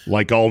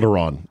like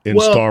Alderaan in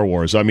Star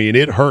Wars. I mean,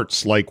 it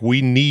hurts. Like,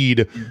 we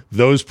need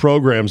those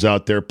programs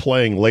out there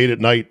playing late at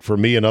night for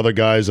me and other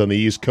guys on the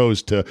East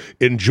Coast to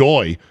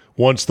enjoy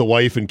once the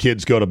wife and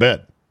kids go to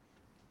bed.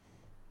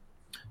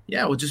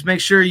 Yeah, well, just make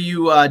sure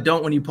you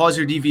don't, when you pause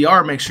your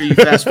DVR, make sure you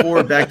fast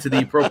forward back to the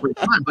appropriate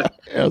time. But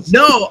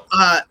no,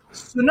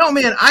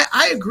 man,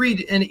 I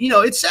agreed. And,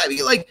 it's sad.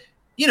 Like,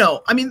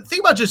 think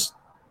about just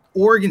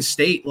Oregon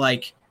State.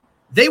 Like,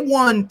 they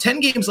won 10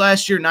 games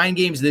last year, 9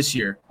 games this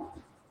year.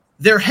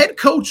 Their head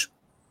coach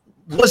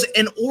was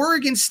an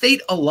Oregon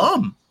State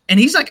alum. And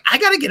he's like, I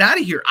got to get out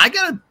of here. I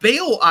got to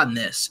bail on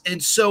this.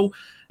 And so,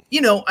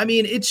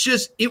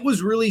 it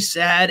was really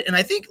sad. And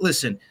I think,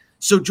 listen,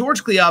 so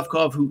George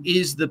Kliavkoff, who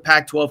is the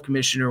Pac-12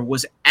 commissioner,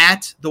 was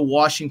at the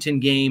Washington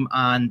game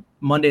on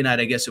Monday night,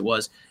 I guess it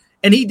was.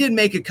 And he did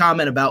make a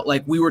comment about,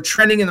 like, we were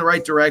trending in the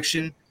right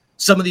direction.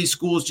 Some of these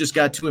schools just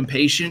got too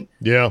impatient.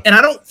 Yeah. And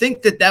I don't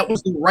think that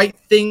was the right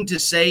thing to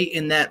say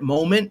in that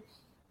moment.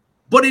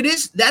 But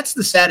that's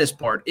the saddest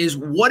part, is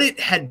what it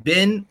had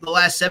been the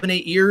last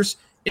 7-8 years.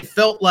 It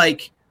felt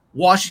like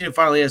Washington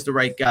finally has the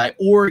right guy.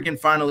 Oregon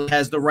finally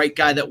has the right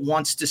guy that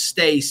wants to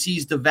stay,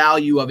 sees the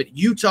value of it.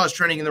 Utah's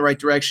trending in the right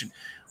direction.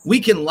 We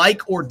can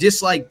like or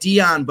dislike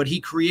Deion, but he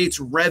creates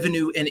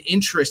revenue and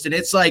interest. And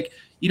it's like,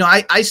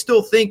 I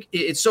still think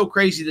it's so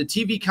crazy. The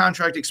TV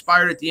contract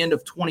expired at the end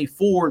of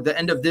 24, the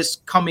end of this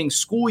coming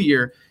school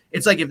year.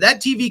 It's like if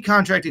that TV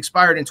contract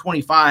expired in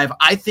 25,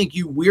 I think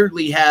you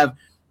weirdly have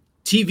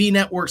TV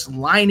networks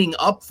lining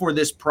up for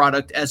this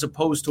product as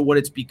opposed to what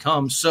it's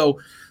become. So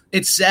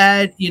it's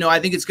sad. I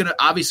think it's going to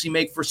obviously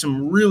make for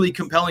some really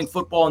compelling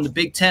football in the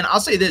Big Ten.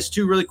 I'll say this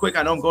too really quick.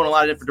 I know I'm going a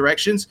lot of different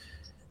directions,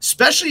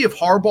 especially if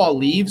Harbaugh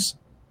leaves.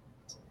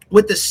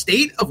 With the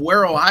state of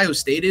where Ohio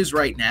State is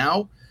right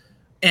now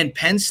and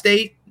Penn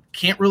State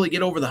can't really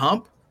get over the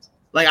hump,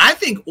 like, I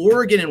think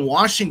Oregon and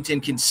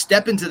Washington can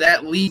step into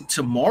that lead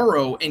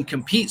tomorrow and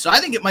compete. So I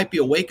think it might be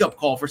a wake-up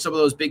call for some of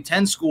those Big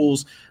Ten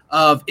schools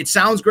of, it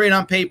sounds great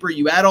on paper,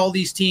 you add all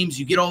these teams,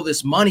 you get all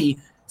this money.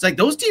 It's like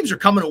those teams are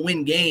coming to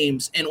win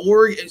games, and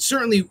Oregon,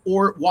 certainly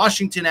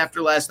Washington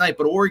after last night,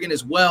 but Oregon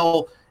as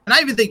well. And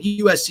I even think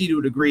USC to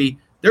a degree,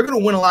 they're going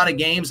to win a lot of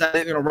games. I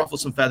think they're going to ruffle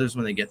some feathers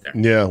when they get there.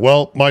 Yeah,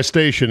 well, my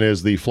station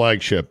is the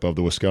flagship of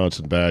the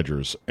Wisconsin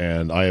Badgers,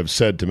 and I have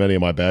said to many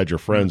of my Badger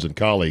friends and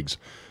colleagues,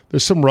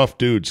 there's some rough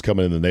dudes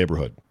coming in the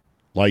neighborhood.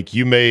 Like,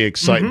 you may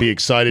be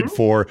excited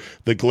for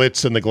the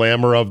glitz and the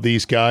glamour of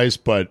these guys,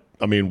 but,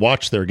 I mean,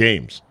 watch their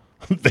games.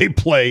 They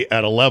play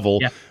at a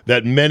level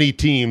that many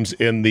teams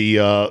in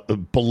the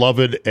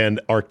beloved and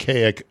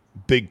archaic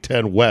Big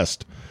Ten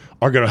West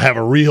are going to have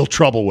a real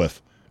trouble with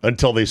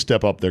until they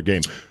step up their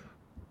game.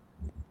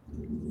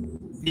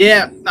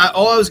 Yeah,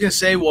 all I was going to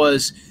say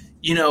was,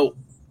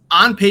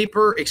 on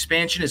paper,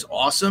 expansion is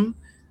awesome,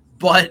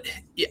 but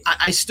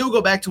I still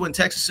go back to when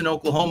Texas and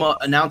Oklahoma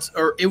announced,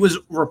 or it was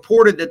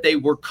reported that they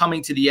were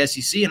coming to the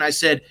SEC, and I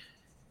said,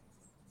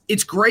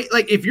 it's great.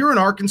 Like, if you're an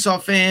Arkansas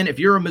fan, if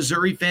you're a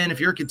Missouri fan, if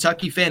you're a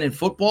Kentucky fan in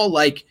football,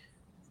 like,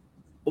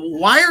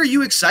 why are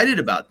you excited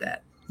about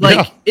that?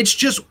 Like, It's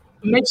just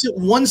makes it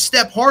one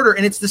step harder,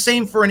 and it's the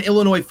same for an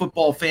Illinois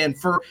football fan.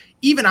 For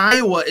even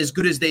Iowa, as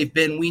good as they've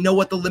been, we know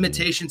what the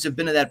limitations have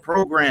been of that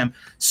program.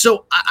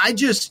 So I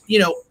just,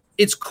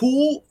 it's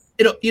cool.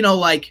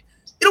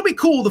 It'll be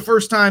cool the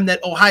first time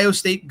that Ohio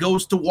State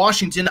goes to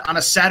Washington on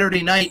a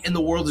Saturday night and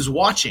the world is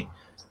watching.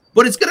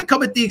 But it's going to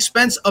come at the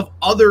expense of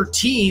other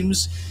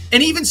teams,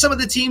 and even some of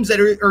the teams that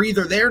are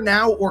either there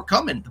now or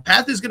coming. The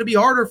path is going to be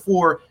harder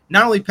for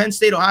not only Penn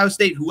State, Ohio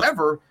State,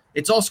 whoever.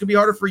 It's also going to be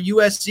harder for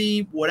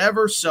USC,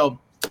 whatever. So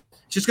it's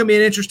just going to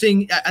be I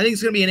think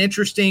it's going to be an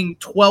interesting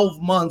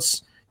 12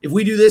 months. If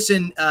we do this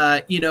in,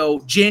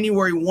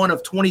 January 1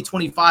 of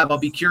 2025, I'll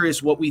be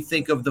curious what we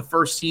think of the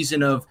first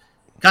season of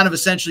kind of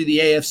essentially the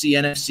AFC,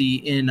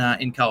 NFC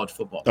in college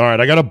football. All right,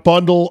 I got a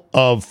bundle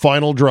of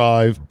final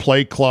drive,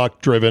 play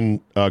clock-driven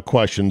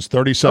questions,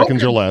 30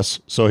 seconds or less.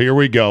 So here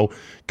we go.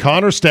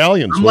 Connor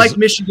Stalions. I'm like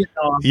Michigan.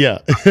 Yeah.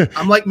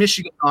 I'm like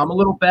Michigan. I'm a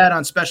little bad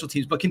on special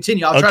teams, but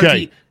continue. I'll try to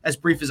be as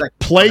brief as I can.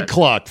 Play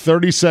clock,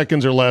 30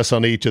 seconds or less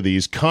on each of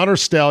these. Connor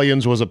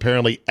Stalions was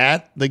apparently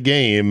at the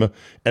game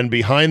and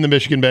behind the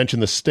Michigan bench in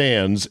the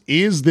stands.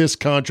 Is this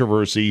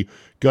controversy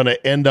going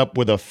to end up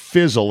with a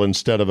fizzle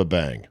instead of a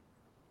bang?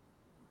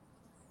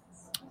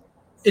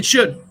 It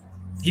should.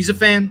 He's a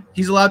fan.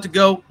 He's allowed to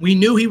go. We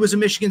knew he was a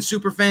Michigan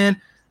super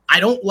fan. I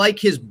don't like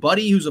his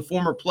buddy who's a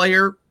former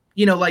player.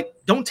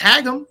 Don't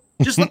tag him.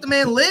 Just let the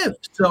man live.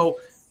 So,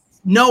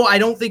 no, I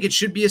don't think it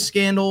should be a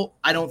scandal.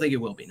 I don't think it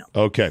will be, no.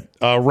 Okay.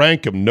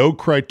 Rank him. No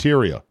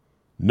criteria.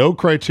 No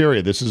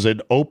criteria. This is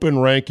an open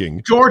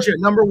ranking. Georgia,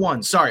 number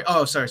 1. Sorry.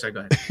 Oh, sorry. Go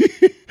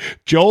ahead.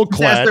 Joel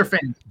Klatt,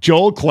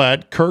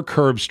 Kirk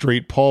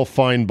Herbstreit, Paul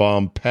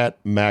Feinbaum,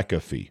 Pat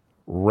McAfee.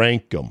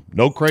 Rank them.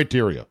 No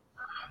criteria.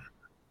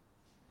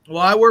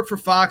 Well, I work for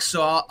Fox,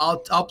 so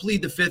I'll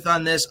plead the fifth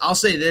on this. I'll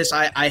say this.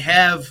 I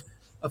have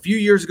a few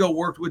years ago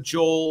worked with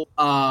Joel.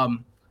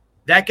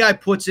 That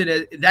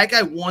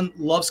guy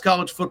loves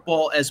college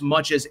football as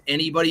much as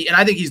anybody, and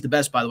I think he's the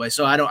best, by the way.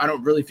 So I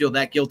don't really feel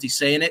that guilty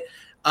saying it.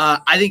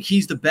 I think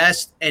he's the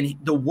best, and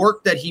the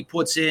work that he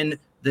puts in,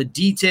 the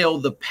detail,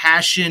 the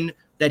passion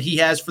that he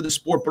has for the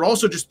sport, but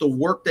also just the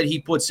work that he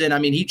puts in. I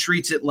mean, he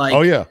treats it like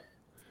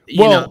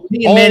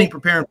Manning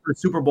preparing for the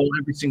Super Bowl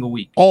every single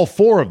week. All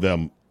 4 of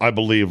them, I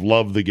believe,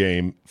 love the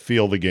game,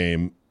 feel the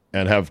game,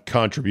 and have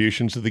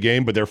contributions to the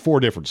game, but they're 4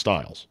 different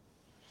styles.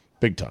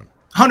 Big time.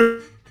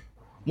 100.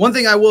 One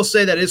thing I will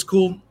say that is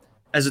cool,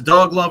 as a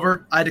dog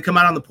lover, I had to come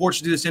out on the porch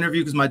to do this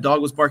interview because my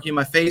dog was barking in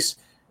my face.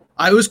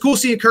 It was cool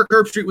seeing Kirk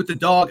Herbstreit with the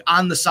dog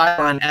on the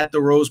sideline at the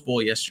Rose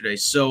Bowl yesterday.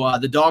 So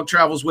the dog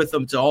travels with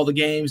them to all the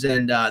games,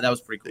 and that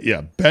was pretty cool.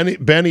 Yeah,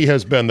 Benny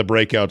has been the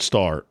breakout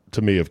star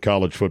to me of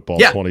college football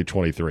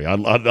 2023. I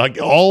like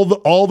all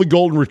the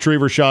golden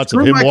retriever shots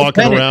of him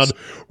walking around,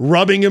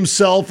 rubbing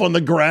himself on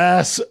the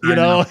grass. You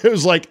know, it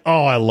was like,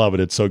 oh, I love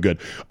it. It's so good.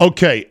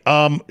 Okay,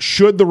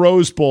 should the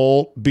Rose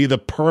Bowl be the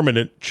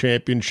permanent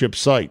championship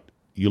site?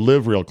 You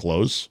live real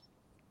close.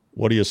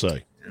 What do you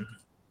say?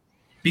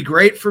 Be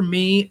great for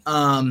me.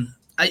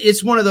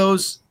 It's one of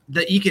those,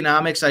 the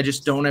economics, I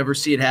just don't ever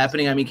see it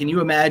happening. I mean, can you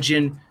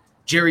imagine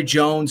Jerry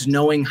Jones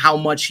knowing how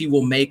much he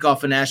will make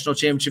off a national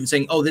championship and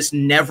saying, oh, this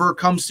never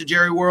comes to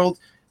Jerry World.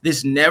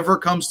 This never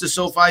comes to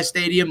SoFi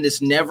Stadium.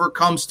 This never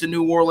comes to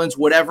New Orleans,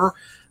 whatever.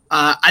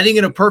 I think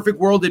in a perfect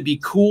world, it'd be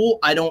cool.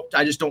 I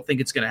just don't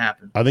think it's going to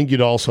happen. I think you'd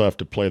also have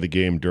to play the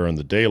game during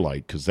the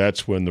daylight because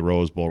that's when the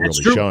Rose Bowl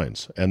really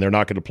shines. And they're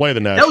not going to play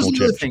the national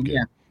championship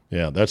game.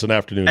 Yeah, that's an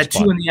afternoon at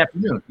spot. 2 in the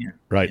afternoon. Yeah.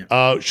 Right.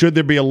 Yeah. Should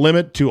there be a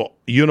limit to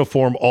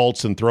uniform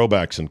alts and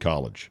throwbacks in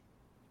college?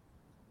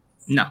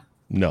 No.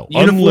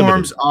 Unlimited.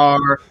 Uniforms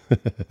are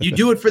 – you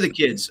do it for the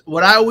kids.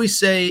 What I always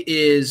say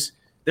is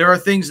there are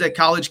things that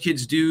college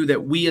kids do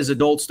that we as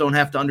adults don't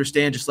have to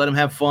understand. Just let them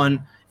have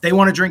fun. If they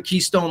want to drink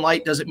Keystone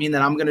Light, doesn't mean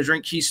that I'm going to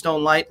drink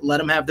Keystone Light. Let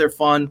them have their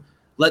fun.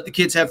 Let the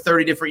kids have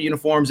 30 different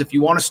uniforms. If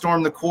you want to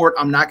storm the court,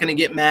 I'm not going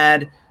to get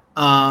mad.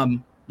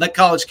 Let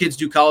college kids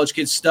do college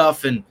kids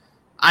stuff, and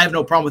I have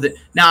no problem with it.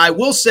 Now, I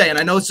will say, and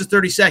I know it's just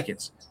 30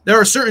 seconds, there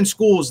are certain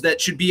schools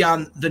that should be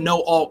on the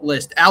no alt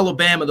list.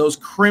 Alabama, those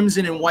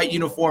crimson and white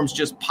uniforms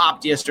just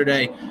popped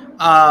yesterday.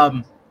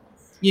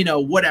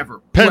 whatever.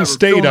 Penn whoever,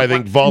 State, I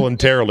think,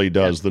 voluntarily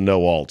does the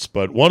no alts,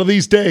 but one of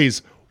these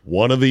days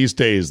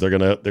they're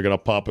gonna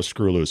pop a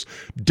screw loose.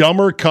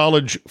 Dumber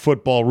college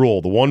football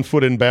rule: the 1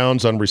 foot in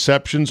bounds on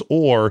receptions,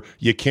 or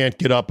you can't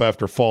get up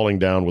after falling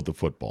down with the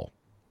football.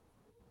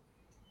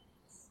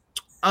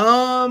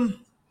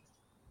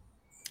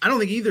 I don't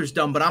think either's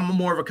dumb, but I'm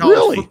more of a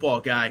college football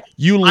guy.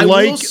 You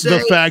like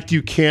the fact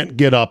you can't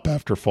get up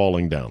after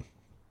falling down.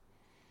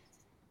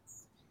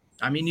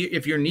 I mean,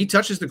 if your knee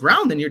touches the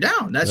ground, then you're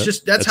down. That's how I see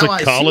it. That's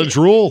a college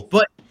rule.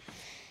 But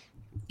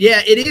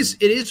yeah, it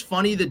is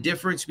funny the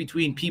difference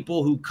between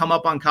people who come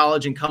up on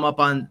college and come up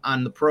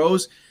on the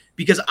pros,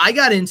 because I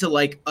got into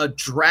like a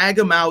drag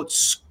them out,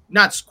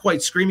 not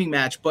quite screaming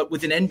match, but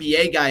with an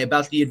NBA guy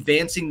about the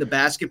advancing the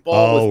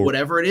basketball with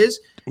whatever it is.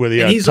 With the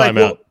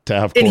timeout to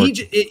half court.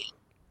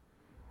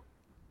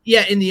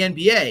 In the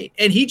NBA.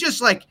 And he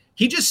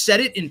just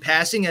said it in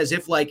passing as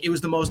if like it was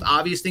the most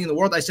obvious thing in the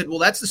world. I said, well,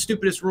 that's the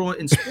stupidest rule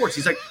in sports.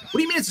 He's like, what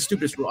do you mean it's the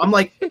stupidest rule? I'm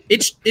like,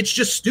 it's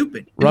just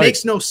stupid. It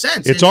makes no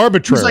sense. It's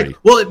arbitrary. He's like,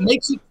 well, it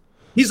makes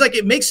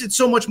it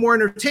so much more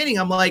entertaining.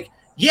 I'm like,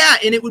 yeah,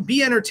 and it would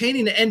be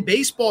entertaining to end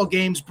baseball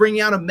games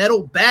bringing out a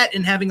metal bat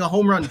and having a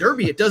home run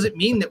derby. It doesn't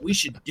mean that we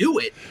should do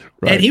it.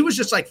 Right. And he was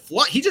just like,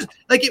 he just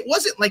like, it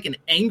wasn't like an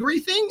angry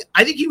thing.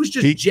 I think he was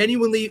just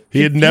genuinely.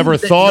 He had never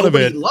thought of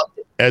it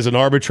as an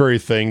arbitrary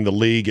thing the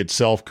league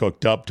itself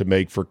cooked up to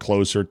make for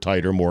closer,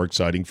 tighter, more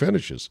exciting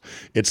finishes.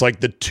 It's like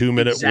the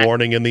 2-minute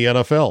warning in the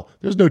NFL.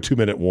 There's no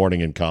 2-minute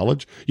warning in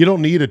college. You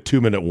don't need a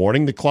 2-minute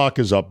warning. The clock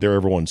is up there.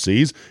 Everyone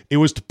sees. It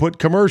was to put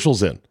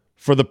commercials in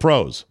for the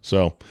pros.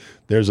 So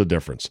there's a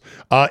difference.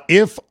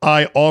 If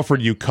I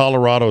offered you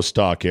Colorado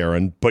stock,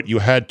 Aaron, but you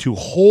had to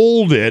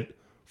hold it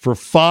for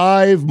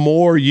 5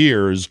 more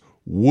years,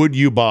 would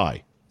you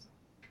buy?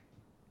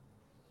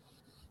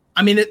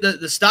 I mean,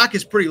 the stock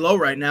is pretty low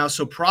right now,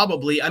 so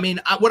probably. I mean,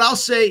 what I'll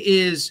say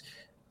is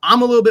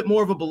I'm a little bit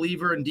more of a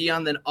believer in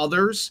Deion than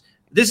others.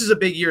 This is a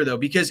big year, though,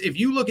 because if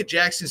you look at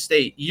Jackson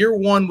State, year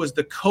 1 was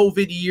the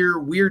COVID year,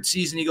 weird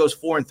season. He goes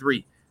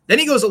 4-3. Then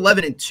he goes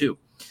 11-2.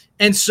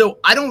 And so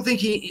I don't think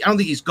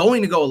he's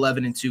going to go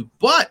 11-2.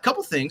 But a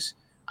couple things.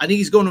 I think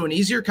he's going to an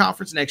easier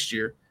conference next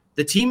year.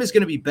 The team is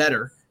going to be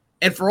better.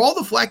 And for all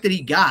the flack that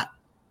he got,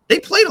 they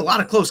played a lot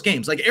of close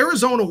games. Like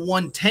Arizona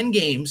won 10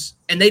 games,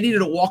 and they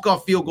needed a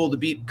walk-off field goal to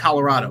beat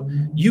Colorado.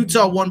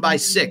 Utah won by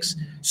 6.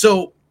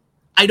 So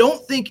I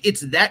don't think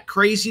it's that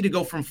crazy to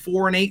go from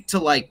 4-8 to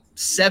like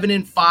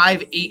 7-5,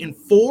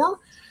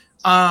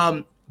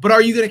 8-4. But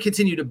are you going to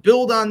continue to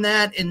build on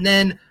that? And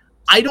then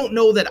I don't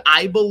know that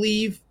I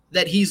believe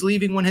that he's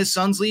leaving when his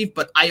sons leave,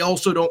 but I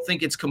also don't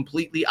think it's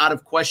completely out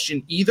of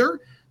question either.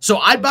 So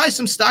I'd buy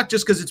some stock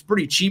just because it's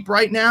pretty cheap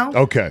right now.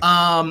 Okay.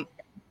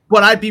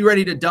 But I'd be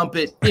ready to dump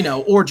it,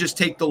 or just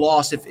take the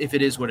loss if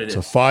it is what it is.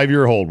 It's a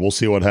 5-year hold. We'll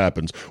see what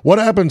happens. What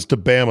happens to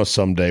Bama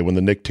someday when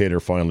the Nick Tater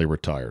finally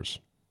retires?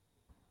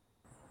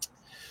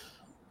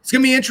 It's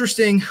going to be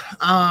interesting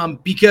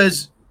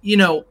because,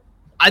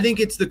 I think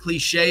it's the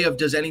cliche of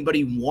does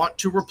anybody want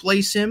to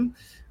replace him?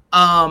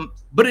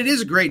 But it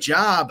is a great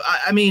job.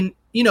 I mean,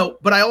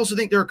 but I also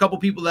think there are a couple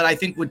people that I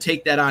think would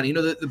take that on.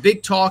 The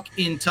big talk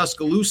in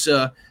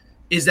Tuscaloosa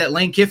is that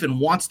Lane Kiffin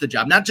wants the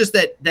job. Not just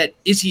that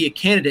is he a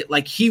candidate,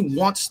 like he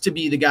wants to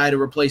be the guy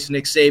to replace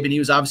Nick Saban. He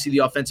was obviously the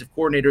offensive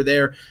coordinator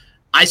there.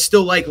 I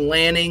still like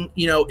Lanning.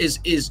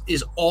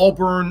 Is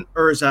Auburn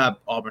or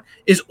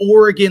is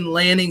Oregon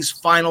Lanning's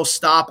final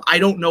stop? I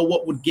don't know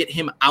what would get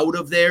him out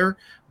of there,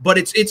 but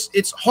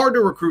it's hard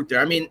to recruit there.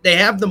 I mean, they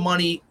have the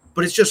money,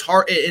 but it's just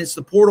hard. It's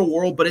the portal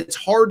world, but it's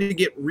hard to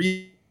get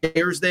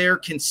players there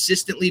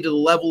consistently to the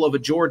level of a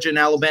Georgia and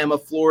Alabama,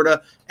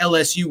 Florida,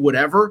 LSU,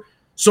 whatever.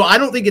 So I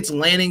don't think it's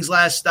Lanning's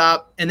last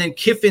stop. And then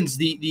Kiffin's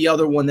the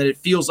other one that it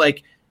feels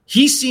like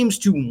he seems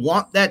to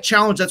want that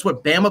challenge. That's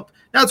what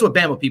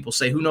Bama people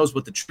say. Who knows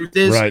what the truth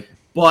is? Right.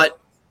 But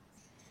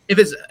if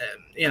it's,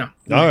 all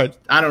right.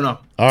 I don't know.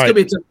 All right.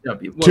 It's going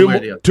to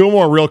be two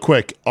more real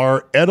quick.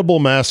 Are edible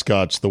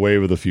mascots the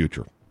wave of the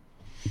future?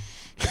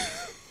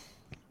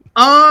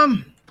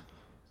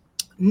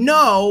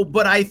 No,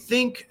 but I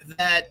think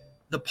that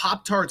the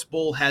Pop-Tarts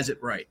Bowl has it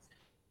right.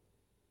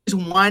 He's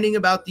whining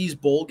about these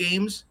bowl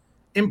games.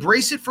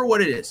 Embrace it for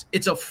what it is.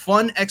 It's a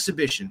fun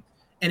exhibition.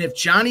 And if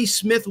Johnny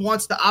Smith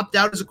wants to opt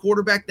out as a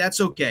quarterback,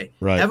 that's okay.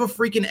 Right. Have a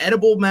freaking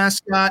edible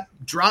mascot,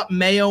 drop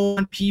mayo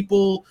on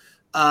people,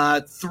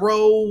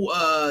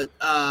 throw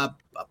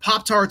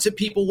Pop-Tarts at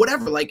people,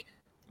 whatever. Like,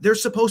 they're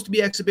supposed to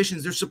be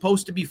exhibitions. They're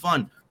supposed to be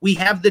fun. We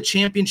have the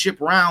championship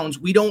rounds.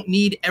 We don't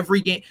need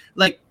every game.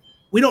 Like,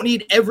 we don't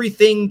need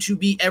everything to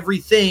be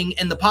everything.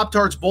 And the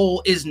Pop-Tarts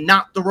Bowl is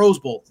not the Rose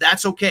Bowl.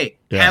 That's okay.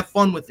 Yeah. Have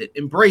fun with it.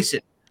 Embrace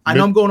it. I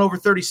know I'm going over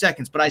 30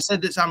 seconds, but I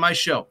said this on my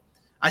show.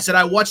 I said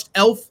I watched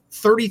Elf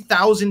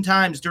 30,000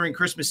 times during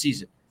Christmas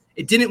season.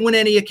 It didn't win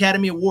any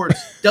Academy Awards.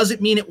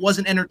 Doesn't mean it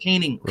wasn't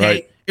entertaining, okay?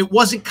 Right. It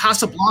wasn't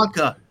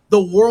Casablanca. The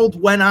world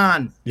went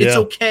on. Yeah. It's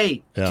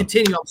okay. Yeah.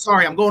 Continue. I'm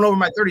sorry. I'm going over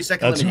my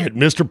 30-second limit. That's right.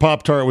 Mr.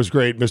 Pop-Tart was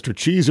great. Mr.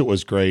 Cheez-It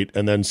was great.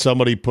 And then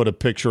somebody put a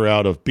picture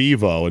out of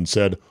Bevo and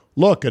said,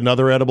 look,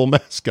 another edible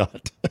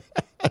mascot.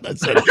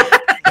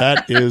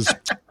 That is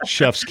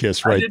chef's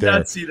kiss right there. I did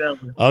not see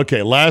that one.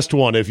 Okay, last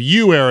one. If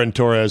you, Aaron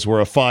Torres,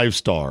 were a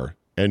 5-star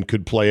and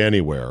could play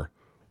anywhere,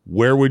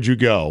 where would you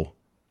go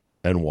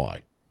and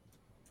why?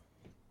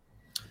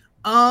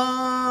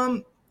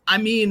 I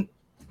mean,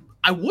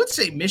 I would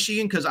say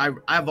Michigan because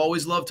I've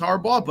always loved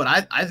Harbaugh, but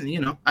I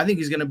think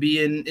he's going to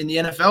be in the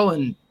NFL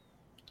in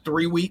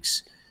 3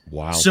 weeks.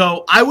 Wow.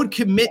 So I would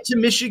commit to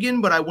Michigan,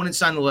 but I wouldn't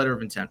sign the letter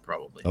of intent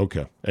probably.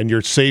 Okay. And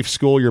your safe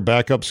school, your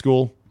backup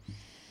school?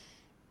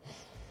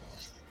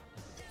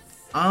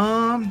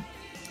 I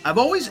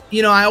always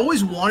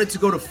wanted to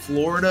go to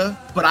Florida,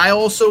 but I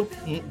also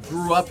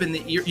grew up in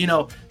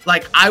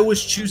I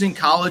was choosing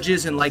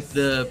colleges in like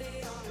the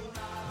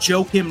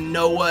Joakim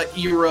Noah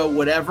era,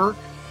 whatever.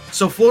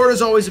 So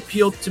Florida's always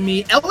appealed to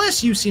me.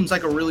 LSU seems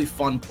like a really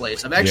fun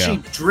place. I've actually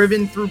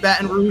driven through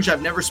Baton Rouge.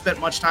 I've never spent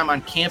much time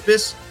on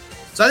campus.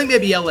 So I think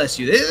maybe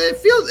LSU.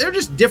 They're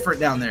just different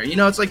down there.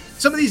 It's like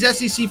some of these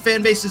SEC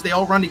fan bases, they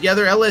all run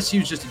together.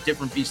 LSU is just a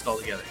different beast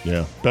altogether.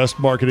 Yeah. Best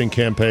marketing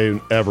campaign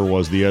ever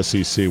was the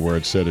SEC, where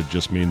it said it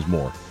just means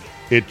more.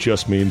 It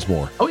just means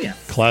more. Oh, yeah.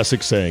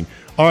 Classic saying.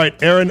 All right,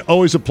 Aaron,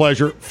 always a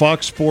pleasure.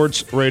 Fox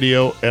Sports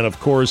Radio and, of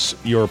course,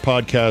 your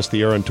podcast,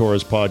 the Aaron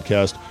Torres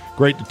Podcast.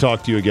 Great to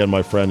talk to you again,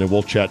 my friend, and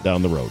we'll chat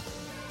down the road.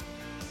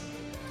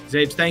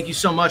 Zabes, thank you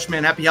so much,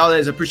 man. Happy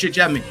holidays. I appreciate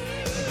you having me.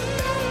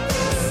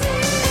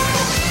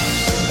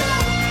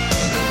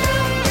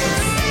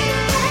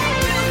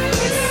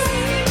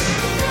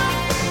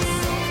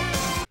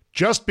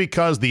 Just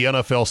because the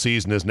NFL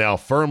season is now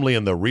firmly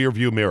in the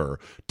rearview mirror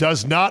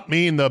does not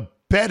mean the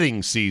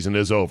betting season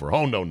is over.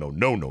 Oh, no, no,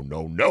 no, no,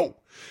 no, no.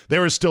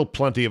 There is still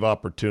plenty of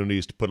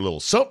opportunities to put a little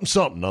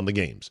something on the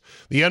games.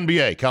 The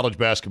NBA, college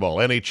basketball,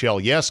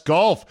 NHL, yes,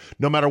 golf.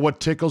 No matter what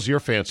tickles your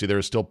fancy, there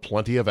is still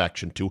plenty of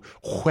action to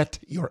whet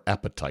your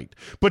appetite.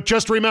 But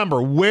just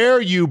remember, where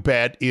you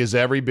bet is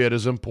every bit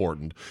as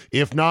important,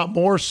 if not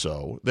more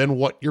so, than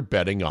what you're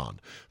betting on.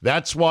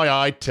 That's why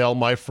I tell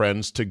my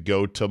friends to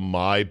go to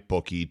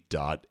mybookie.ag.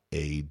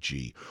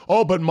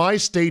 Oh, but my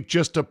state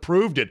just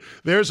approved it.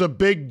 There's a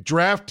big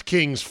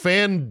DraftKings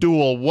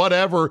FanDuel,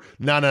 whatever.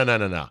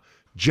 No.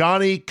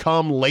 Johnny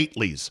come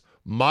latelys.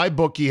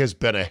 MyBookie has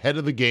been ahead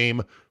of the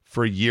game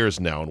for years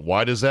now. And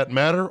why does that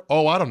matter?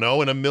 Oh, I don't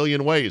know, in a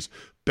million ways.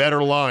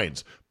 Better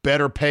lines,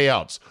 better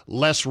payouts,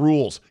 less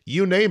rules,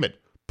 you name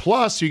it.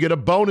 Plus, you get a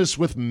bonus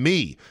with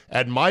me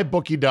at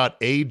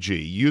mybookie.ag.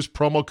 Use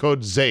promo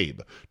code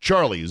ZABE,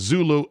 Charlie,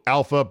 Zulu,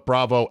 Alpha,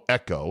 Bravo,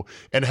 Echo,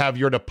 and have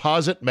your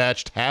deposit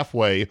matched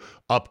halfway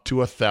up to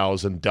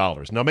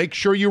 $1,000. Now, make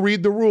sure you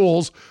read the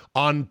rules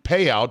on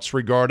payouts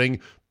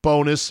regarding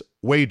bonus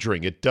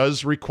wagering. It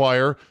does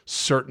require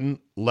certain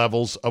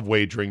levels of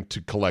wagering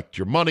to collect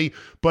your money,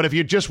 but if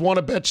you just want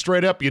to bet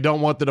straight up, you don't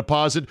want the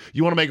deposit,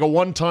 you want to make a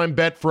one-time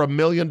bet for $1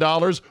 million,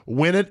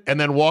 win it, and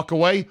then walk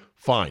away,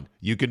 fine.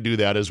 You can do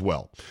that as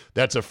well.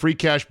 That's a free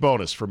cash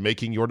bonus for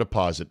making your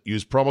deposit.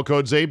 Use promo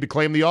code ZABE to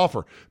claim the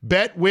offer.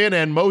 Bet, win,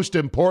 and most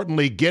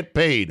importantly, get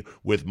paid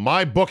with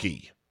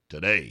MyBookie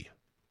today.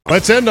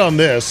 Let's end on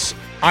this.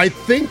 I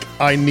think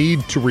I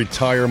need to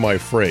retire my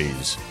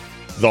phrase,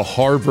 the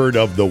Harvard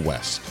of the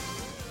West.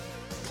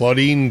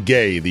 Claudine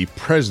Gay, the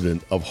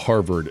president of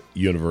Harvard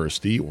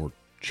University, or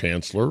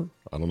chancellor,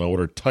 I don't know what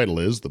her title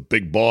is, the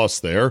big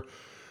boss there,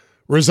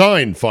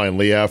 resigned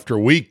finally after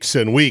weeks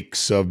and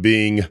weeks of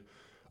being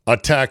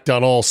attacked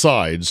on all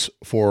sides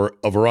for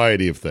a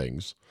variety of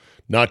things.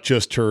 Not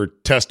just her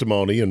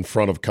testimony in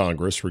front of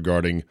Congress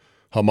regarding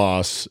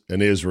Hamas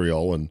and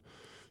Israel and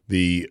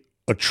the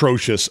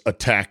atrocious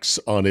attacks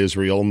on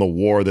Israel and the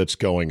war that's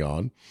going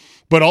on,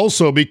 but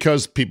also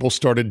because people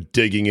started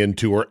digging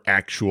into her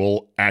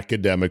actual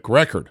academic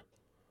record.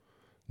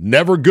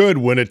 Never good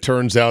when it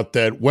turns out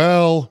that,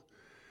 well,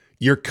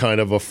 you're kind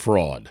of a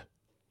fraud.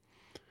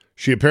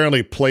 She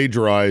apparently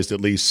plagiarized at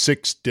least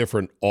 6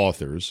 different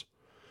authors.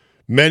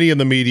 Many in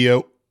the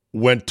media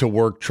went to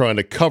work trying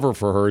to cover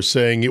for her,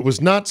 saying it was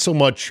not so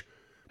much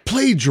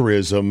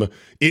plagiarism,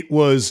 it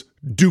was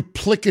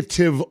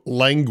duplicative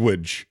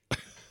language.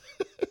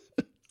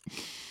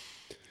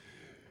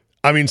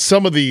 I mean,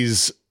 some of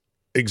these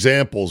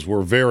examples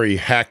were very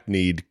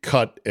hackneyed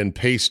cut and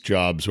paste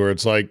jobs where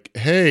it's like,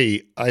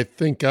 hey, I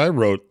think I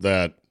wrote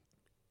that.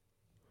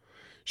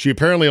 She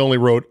apparently only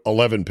wrote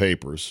 11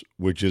 papers,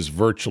 which is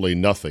virtually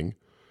nothing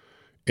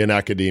in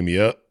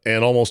academia,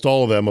 and almost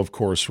all of them, of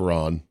course, were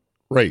on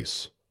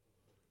race.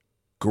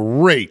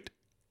 Great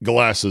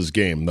glasses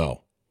game,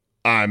 though.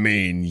 I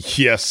mean,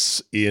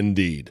 yes,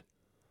 indeed.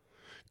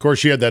 Of course,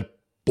 she had that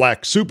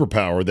black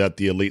superpower that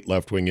the elite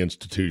left-wing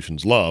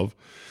institutions love,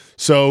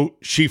 so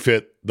she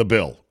fit the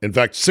bill. In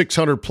fact,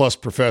 600-plus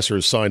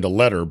professors signed a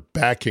letter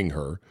backing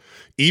her,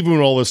 even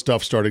when all this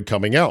stuff started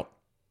coming out.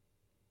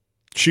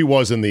 She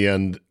was, in the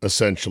end,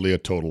 essentially a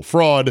total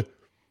fraud,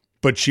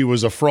 but she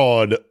was a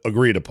fraud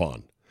agreed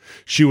upon.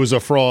 She was a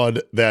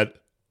fraud that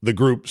the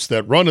groups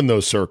that run in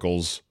those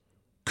circles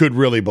could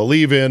really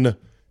believe in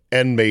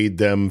and made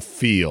them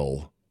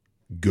feel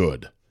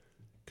good.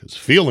 Because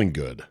feeling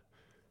good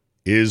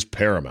is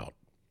paramount.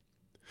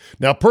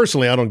 Now,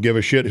 personally, I don't give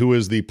a shit who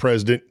is the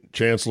president,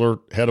 chancellor,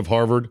 head of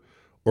Harvard,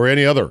 or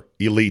any other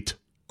elite,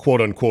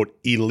 quote-unquote,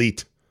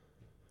 elite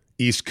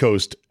East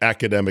Coast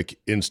academic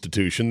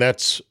institution.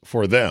 That's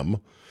for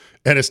them.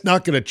 And it's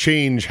not going to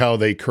change how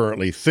they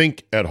currently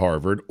think at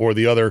Harvard or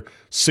the other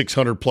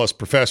 600-plus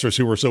professors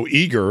who were so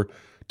eager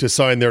to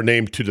sign their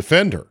name to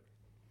defend her.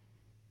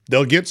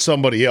 They'll get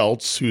somebody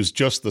else who's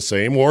just the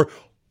same or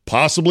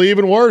possibly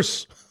even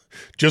worse.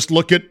 Just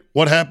look at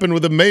what happened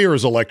with the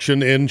mayor's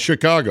election in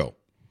Chicago.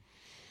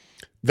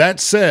 That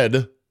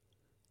said,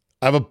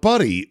 I have a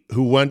buddy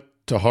who went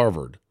to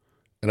Harvard,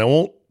 and I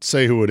won't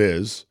say who it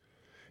is,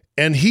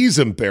 and he's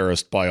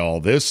embarrassed by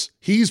all this.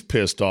 He's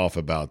pissed off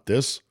about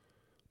this,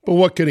 but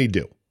what can he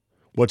do?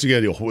 What's he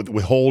going to do?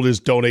 Withhold his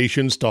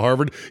donations to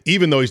Harvard?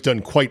 Even though he's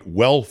done quite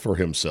well for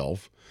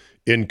himself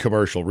in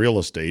commercial real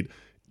estate,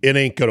 it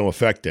ain't going to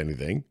affect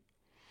anything.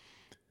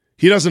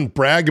 He doesn't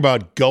brag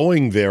about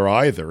going there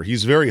either.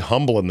 He's very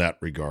humble in that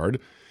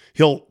regard.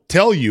 He'll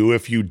tell you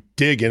if you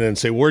dig in and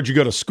say, where'd you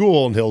go to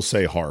school? And he'll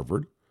say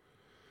Harvard.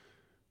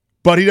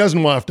 But he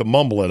doesn't want to have to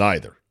mumble it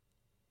either.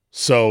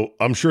 So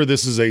I'm sure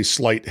this is a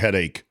slight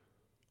headache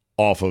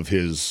off of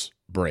his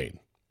brain.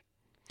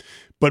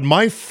 But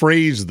my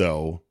phrase,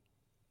 though,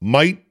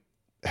 might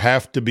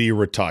have to be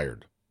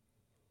retired.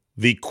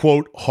 The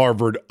quote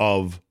Harvard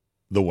of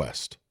the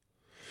West.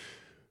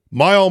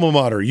 My alma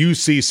mater,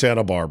 UC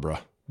Santa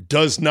Barbara,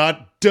 does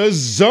not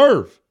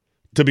deserve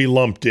to be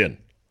lumped in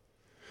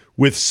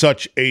with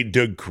such a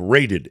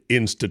degraded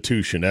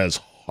institution as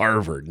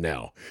Harvard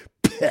now.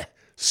 Peh,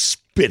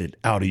 spit it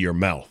out of your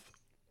mouth.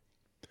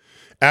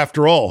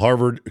 After all,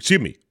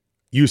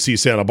 UC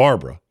Santa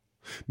Barbara.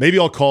 Maybe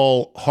I'll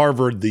call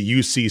Harvard the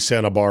UC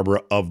Santa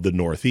Barbara of the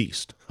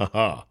Northeast.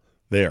 Haha,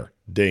 there,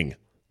 ding,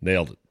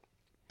 nailed it.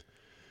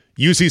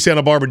 UC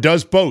Santa Barbara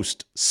does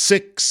boast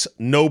 6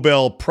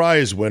 Nobel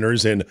Prize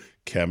winners in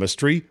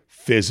chemistry,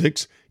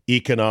 physics,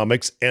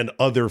 economics, and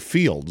other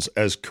fields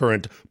as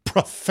current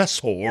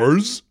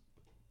professors.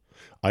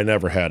 I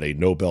never had a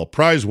Nobel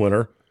Prize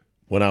winner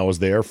when I was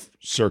there,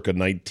 circa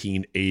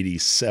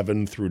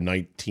 1987 through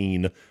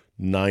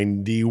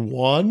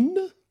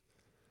 1991.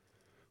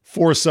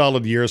 4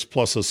 solid years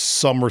plus a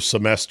summer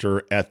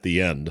semester at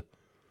the end.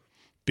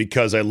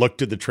 Because I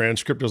looked at the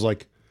transcript, I was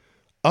like,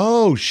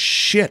 oh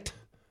shit,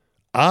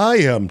 I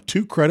am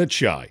 2 credits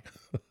shy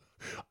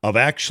of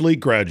actually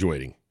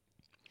graduating.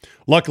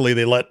 Luckily,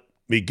 they let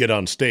me get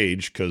on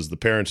stage because the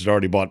parents had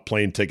already bought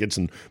plane tickets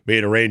and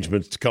made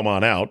arrangements to come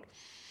on out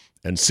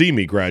and see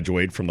me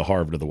graduate from the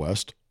Harvard of the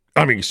West.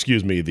 I have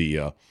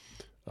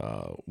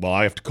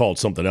to call it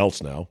something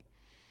else now.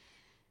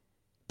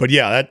 But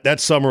yeah, that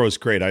summer was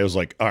great. I was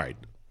like, all right,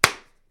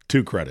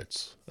 2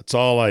 credits. That's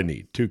all I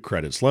need, 2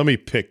 credits. Let me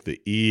pick the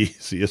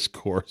easiest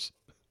course.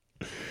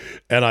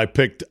 And I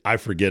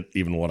forget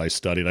even what I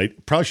studied. I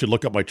probably should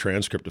look up my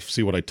transcript to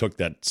see what I took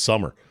that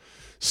summer.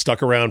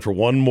 Stuck around for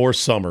 1 more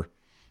summer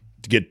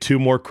to get 2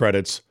 more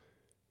credits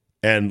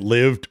and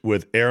lived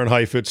with Aaron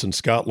Heifetz and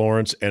Scott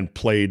Lawrence and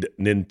played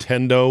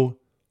Nintendo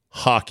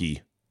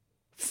hockey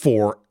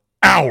for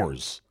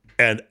hours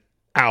and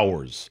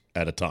hours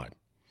at a time.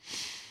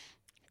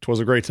 It was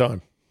a great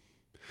time.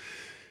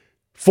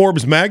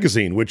 Forbes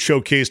magazine, which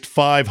showcased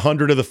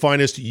 500 of the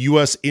finest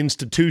U.S.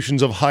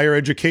 institutions of higher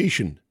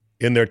education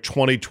in their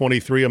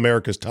 2023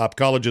 America's Top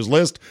Colleges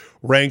list,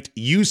 ranked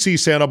UC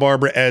Santa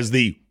Barbara as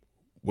the,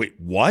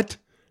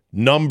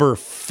 number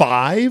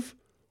 5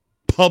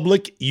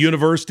 public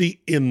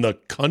university in the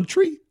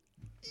country?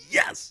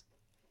 Yes.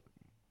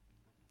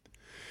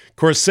 Of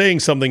course, saying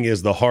something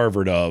is the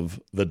Harvard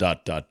of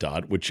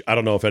the ... which I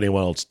don't know if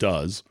anyone else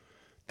does.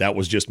 That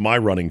was just my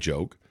running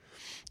joke.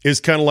 Is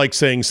kind of like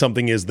saying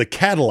something is the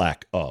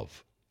Cadillac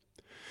of.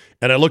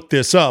 And I looked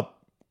this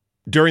up.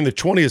 During the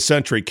 20th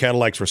century,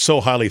 Cadillacs were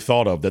so highly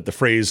thought of that the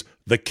phrase,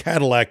 the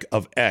Cadillac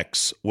of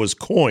X, was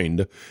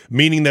coined,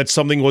 meaning that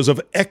something was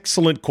of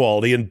excellent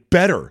quality and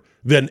better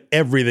than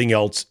everything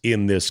else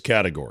in this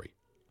category.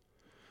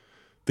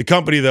 The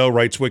company, though,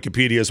 writes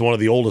Wikipedia, is one of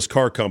the oldest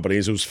car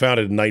companies. It was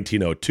founded in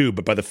 1902,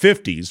 but by the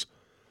 50s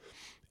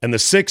and the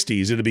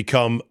 60s, it had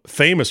become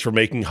famous for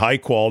making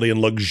high-quality and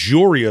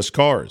luxurious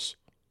cars,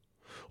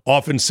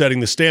 often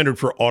setting the standard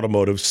for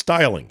automotive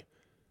styling.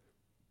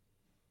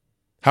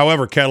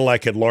 However,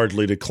 Cadillac had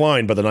largely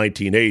declined by the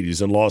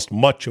 1980s and lost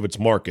much of its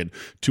market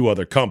to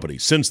other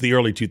companies. Since the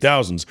early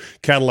 2000s,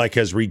 Cadillac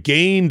has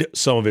regained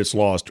some of its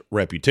lost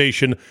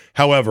reputation.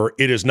 However,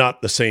 it is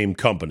not the same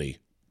company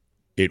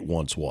it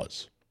once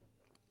was.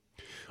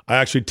 I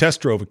actually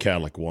test drove a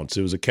Cadillac once.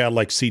 It was a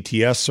Cadillac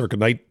CTS circa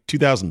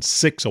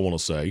 2006, I want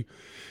to say,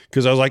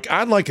 because I was like,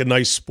 I'd like a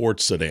nice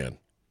sports sedan.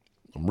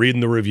 I'm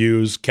reading the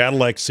reviews,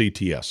 Cadillac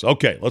CTS.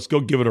 Okay, let's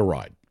go give it a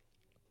ride.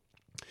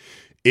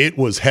 It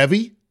was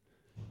heavy.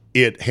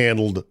 It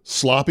handled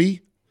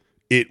sloppy.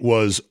 It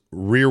was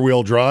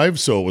rear-wheel drive,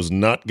 so it was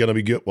not going to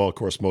be good. Well, of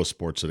course, most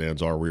sports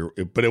sedans are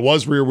but it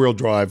was rear-wheel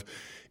drive.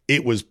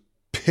 It was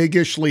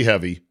piggishly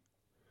heavy,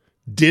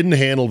 didn't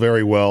handle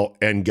very well,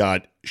 and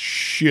got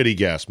shitty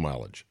gas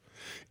mileage.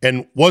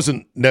 and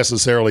wasn't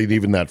necessarily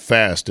even that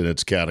fast in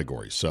its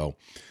category. So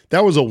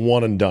that was a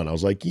one and done. I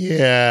was like,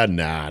 yeah,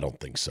 nah, I don't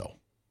think so.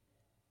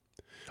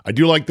 I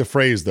do like the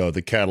phrase, though,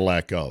 the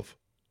Cadillac of.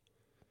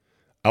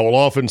 I will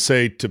often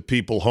say to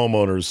people,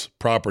 homeowners,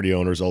 property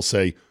owners, I'll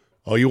say,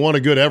 oh, you want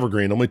a good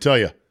evergreen? Let me tell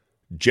you,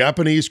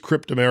 Japanese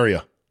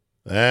cryptomeria.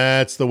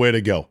 That's the way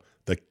to go.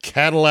 The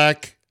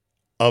Cadillac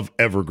of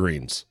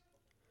evergreens.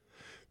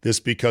 This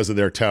because of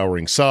their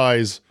towering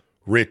size,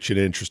 rich and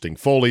interesting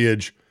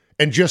foliage,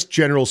 and just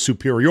general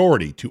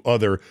superiority to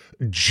other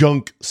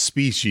junk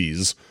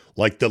species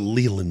like the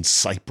Leland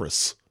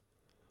cypress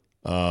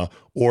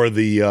or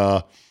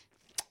the,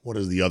 what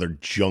is the other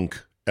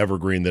junk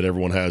evergreen that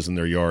everyone has in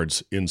their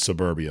yards in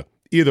suburbia.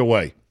 Either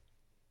way,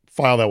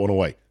 file that one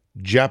away.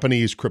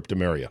 Japanese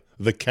cryptomeria,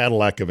 the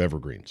Cadillac of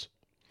evergreens.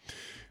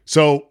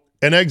 So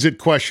an exit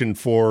question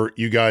for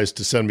you guys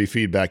to send me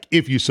feedback,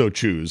 if you so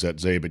choose, at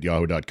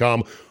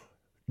zabe@yahoo.com.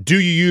 Do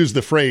you use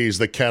the phrase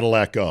the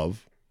Cadillac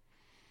of?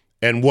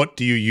 And what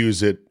do you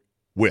use it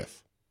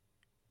with?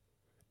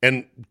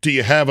 And do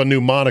you have a new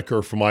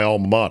moniker for my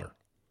alma mater?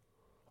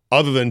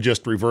 Other than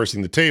just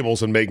reversing the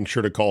tables and making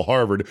sure to call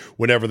Harvard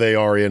whenever they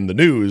are in the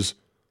news,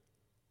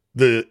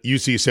 the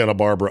UC Santa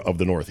Barbara of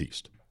the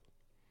Northeast.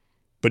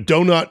 But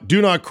do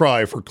not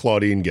cry for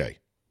Claudine Gay.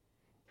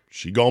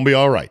 She gonna be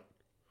all right.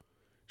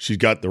 She's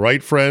got the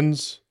right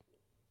friends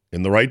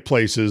in the right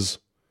places,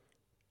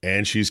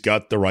 and she's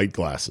got the right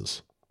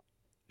glasses.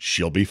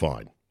 She'll be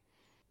fine.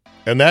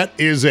 And that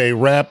is a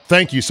wrap.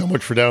 Thank you so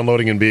much for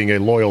downloading and being a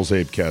loyal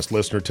Zabecast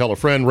listener. Tell a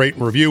friend, rate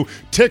and review.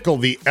 Tickle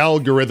the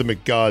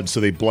algorithmic gods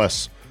so they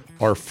bless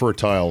our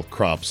fertile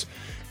crops.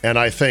 And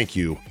I thank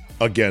you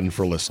again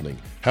for listening.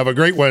 Have a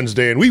great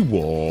Wednesday, and we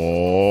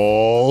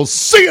will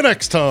see you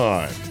next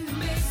time.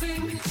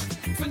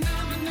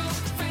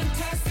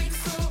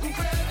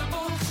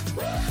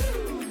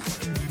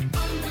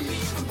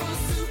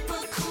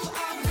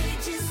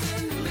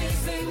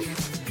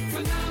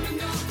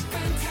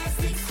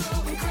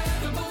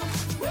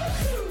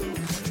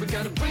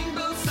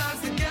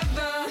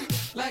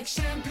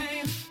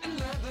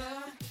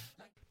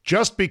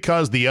 Just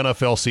because the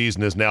NFL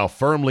season is now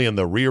firmly in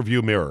the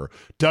rearview mirror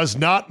does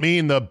not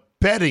mean the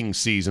betting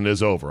season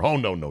is over. Oh,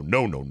 no, no,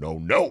 no, no, no,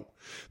 no.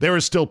 There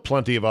is still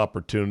plenty of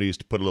opportunities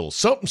to put a little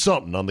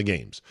something on the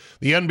games.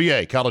 The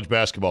NBA, college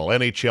basketball,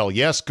 NHL,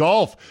 yes,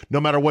 golf. No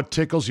matter what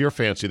tickles your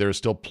fancy, there is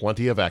still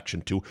plenty of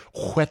action to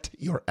whet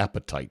your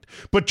appetite.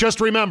 But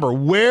just remember,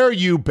 where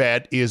you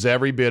bet is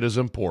every bit as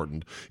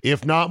important,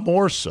 if not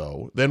more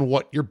so, than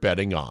what you're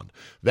betting on.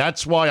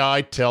 That's why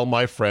I tell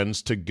my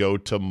friends to go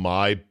to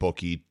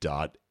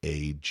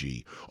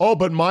mybookie.ag. Oh,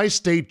 but my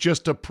state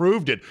just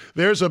approved it.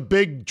 There's a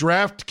big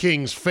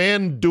DraftKings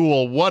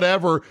FanDuel,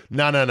 whatever.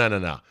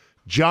 No.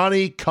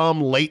 Johnny come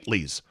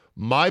latelys.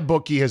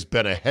 MyBookie has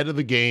been ahead of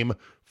the game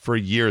for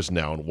years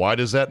now. And why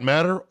does that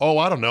matter? Oh,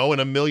 I don't know, in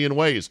a million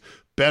ways.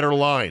 Better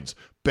lines,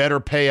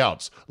 better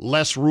payouts,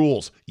 less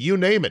rules, you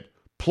name it.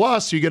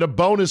 Plus, you get a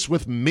bonus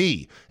with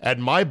me at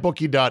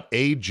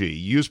mybookie.ag.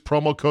 Use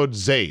promo code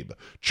ZABE,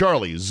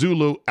 Charlie,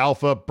 Zulu,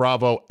 Alpha,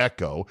 Bravo,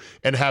 Echo,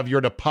 and have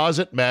your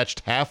deposit matched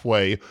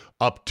halfway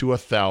up to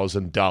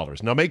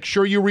 $1,000. Now, make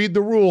sure you read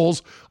the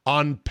rules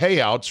on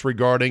payouts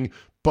regarding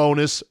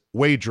bonus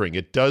wagering.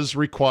 It does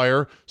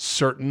require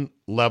certain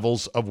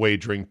levels of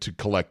wagering to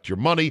collect your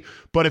money,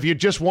 but if you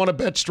just want to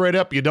bet straight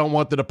up, you don't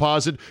want the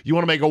deposit, you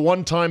want to make a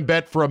one-time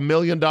bet for $1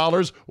 million,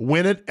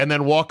 win it, and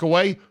then walk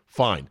away,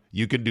 fine.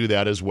 You can do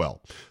that as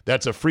well.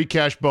 That's a free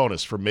cash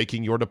bonus for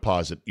making your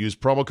deposit. Use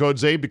promo code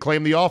ZABE to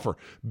claim the offer.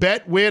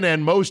 Bet, win,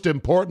 and most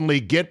importantly,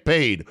 get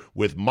paid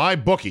with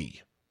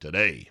MyBookie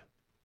today.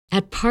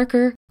 At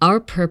Parker, our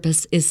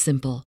purpose is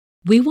simple.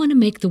 We want to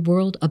make the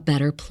world a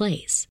better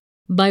place.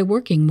 By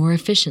working more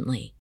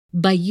efficiently,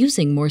 by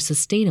using more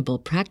sustainable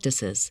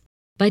practices,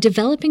 by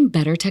developing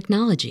better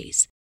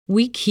technologies,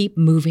 we keep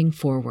moving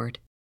forward.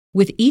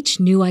 With each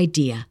new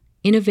idea,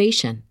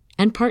 innovation,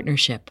 and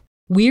partnership,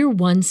 we're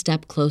one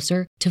step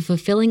closer to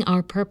fulfilling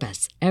our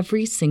purpose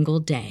every single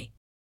day.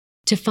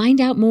 To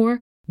find out more,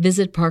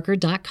 visit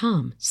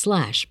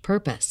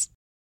parker.com/purpose.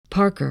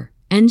 Parker,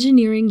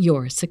 engineering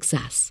your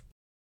success.